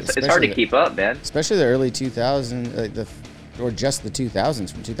especially it's hard to keep up, man. Especially the early 2000s, or just the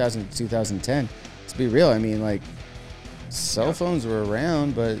 2000s, from 2000 to 2010. To be real, I mean, like, cell phones were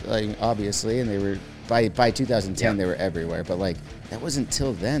around, but like obviously, and they were by 2010 they were everywhere. But like that wasn't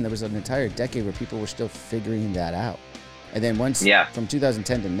till then. There was an entire decade where people were still figuring that out. And then from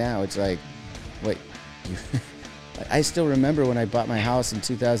 2010 to now, it's like, wait, I still remember when I bought my house in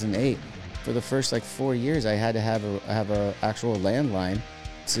 2008. For the first 4 years, I had to have a actual landline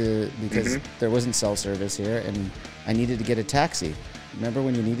because there wasn't cell service here, and I needed to get a taxi. Remember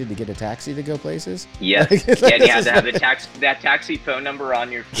when you needed to get a taxi to go places? Yes. And you had to have that taxi phone number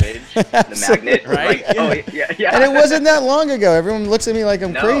on your fridge, the magnet, right? Yeah. And it wasn't that long ago. Everyone looks at me like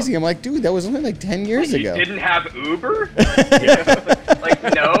I'm crazy. I'm like, dude, that was only 10 years ago. You didn't have Uber?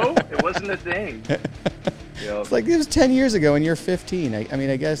 No, it wasn't a thing. It's like it was 10 years ago, and you're 15. I mean,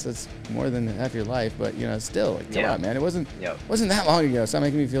 I guess that's more than half your life, but still, come on, man. It wasn't that long ago. Stop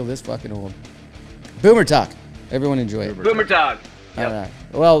making me feel this fucking old. Boomer Talk. Everyone enjoy it. Boomer Talk. All right.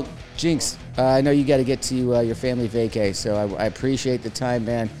 Well, Jinxx, I know you got to get to your family vacay, so I appreciate the time,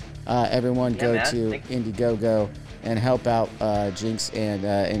 man. Everyone go to Indiegogo and help out Jinxx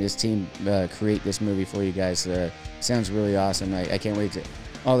and his team create this movie for you guys. Sounds really awesome. I can't wait to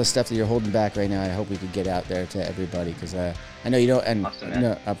all the stuff that you're holding back right now. I hope we could get out there to everybody because I know you don't, and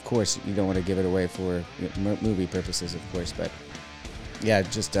awesome, of course you don't want to give it away for movie purposes, of course. But yeah,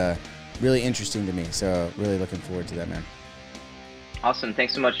 just really interesting to me. So really looking forward to that, man. Awesome.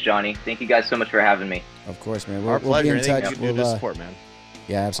 Thanks so much, Johnny. Thank you guys so much for having me. Of course, man. Our pleasure. We'll be in touch. We'll do support, man.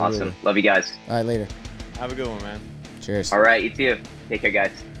 Yeah, absolutely. Awesome. Love you guys. All right, later. Have a good one, man. Cheers. All right, you too. Take care, guys.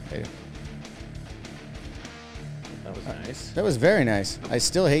 Later. That was nice. That was very nice. I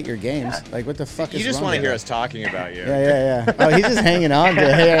still hate your games. Like, what the fuck is wrong? You just want to hear us talking about you. Yeah. Oh, he's just hanging on to,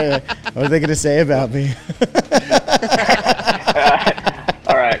 hey, what are they going to say about me?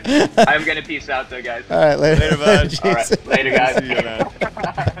 All right. I'm going to peace out, though, guys. All right, later. Later, bud. All right. Later, guys. See you, man.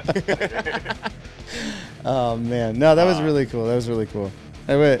 Oh, man. No, that was really cool. That was really cool.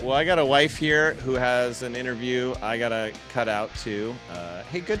 Well, I got a wife here who has an interview I got to cut out, too.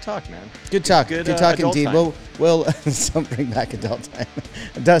 Hey, good talk, man. Good talk. Good talk indeed. We'll don't bring back adult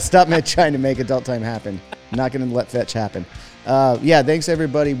time. Stop trying to make adult time happen. I'm not going to let fetch happen. Yeah, thanks,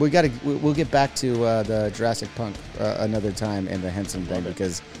 everybody. We'll get back to the Jurassic Punk another time and the Henson thing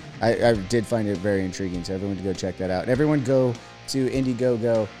because I did find it very intriguing. So everyone to go check that out. And everyone go to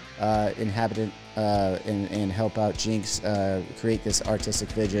Indiegogo Inhabitant and help out Jinxx create this artistic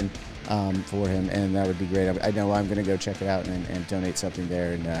vision for him, and that would be great. I know I'm going to go check it out and donate something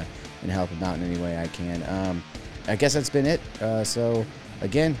there and help him out in any way I can. I guess that's been it. So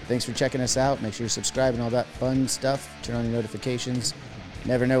again, thanks for checking us out. Make sure you subscribe and all that fun stuff. Turn on your notifications.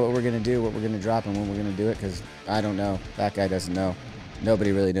 Never know what we're going to do, what we're going to drop, and when we're going to do it, because I don't know. That guy doesn't know.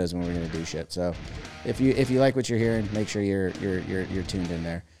 Nobody really knows when we're going to do shit. So if you like what you're hearing, make sure you're tuned in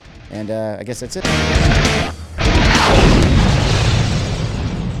there. And I guess that's it.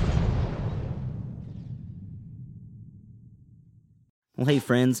 Well, hey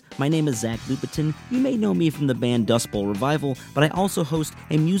friends, my name is Zach Lupiton. You may know me from the band Dust Bowl Revival, but I also host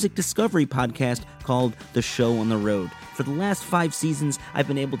a music discovery podcast called The Show on the Road. For the last 5 seasons, I've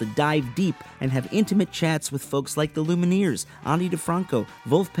been able to dive deep and have intimate chats with folks like the Lumineers, Ani DeFranco,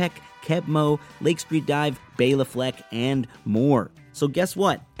 Wolfpack, Keb Mo, Lake Street Dive, Bela Fleck, and more. So guess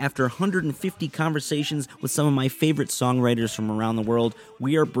what? After 150 conversations with some of my favorite songwriters from around the world,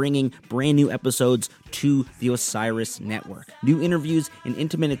 we are bringing brand new episodes to the Osiris Network. New interviews and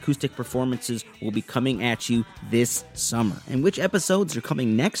intimate acoustic performances will be coming at you this summer. And which episodes are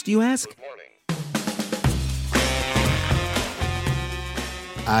coming next, you ask?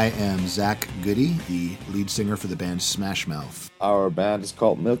 I am Zach Goody, the lead singer for the band Smash Mouth. Our band is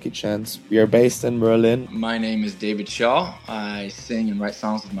called Milky Chance. We are based in Berlin. My name is David Shaw. I sing and write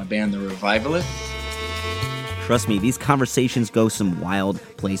songs with my band, The Revivalists. Trust me, these conversations go some wild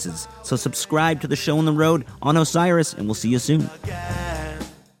places. So subscribe to the Show on the Road on Osiris, and we'll see you soon.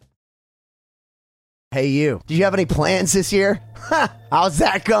 Hey you, do you have any plans this year? How's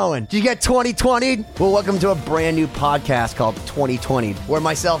that going? Did you get 2020'd? Well, welcome to a brand new podcast called 2020'd, where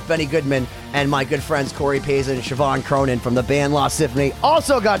myself, Benny Goodman, and my good friends Corey Pazin and Siobhan Cronin from the band Lost Symphony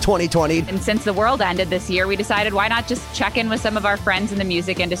also got 2020'd. And since the world ended this year, we decided why not just check in with some of our friends in the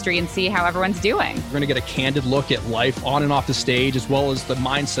music industry and see how everyone's doing. We're going to get a candid look at life on and off the stage, as well as the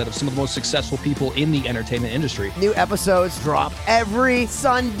mindset of some of the most successful people in the entertainment industry. New episodes drop every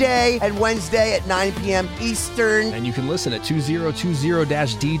Sunday and Wednesday at 9 p.m. Eastern. And you can listen at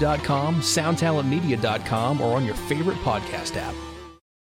 2020-d.com, soundtalentmedia.com, or on your favorite podcast app.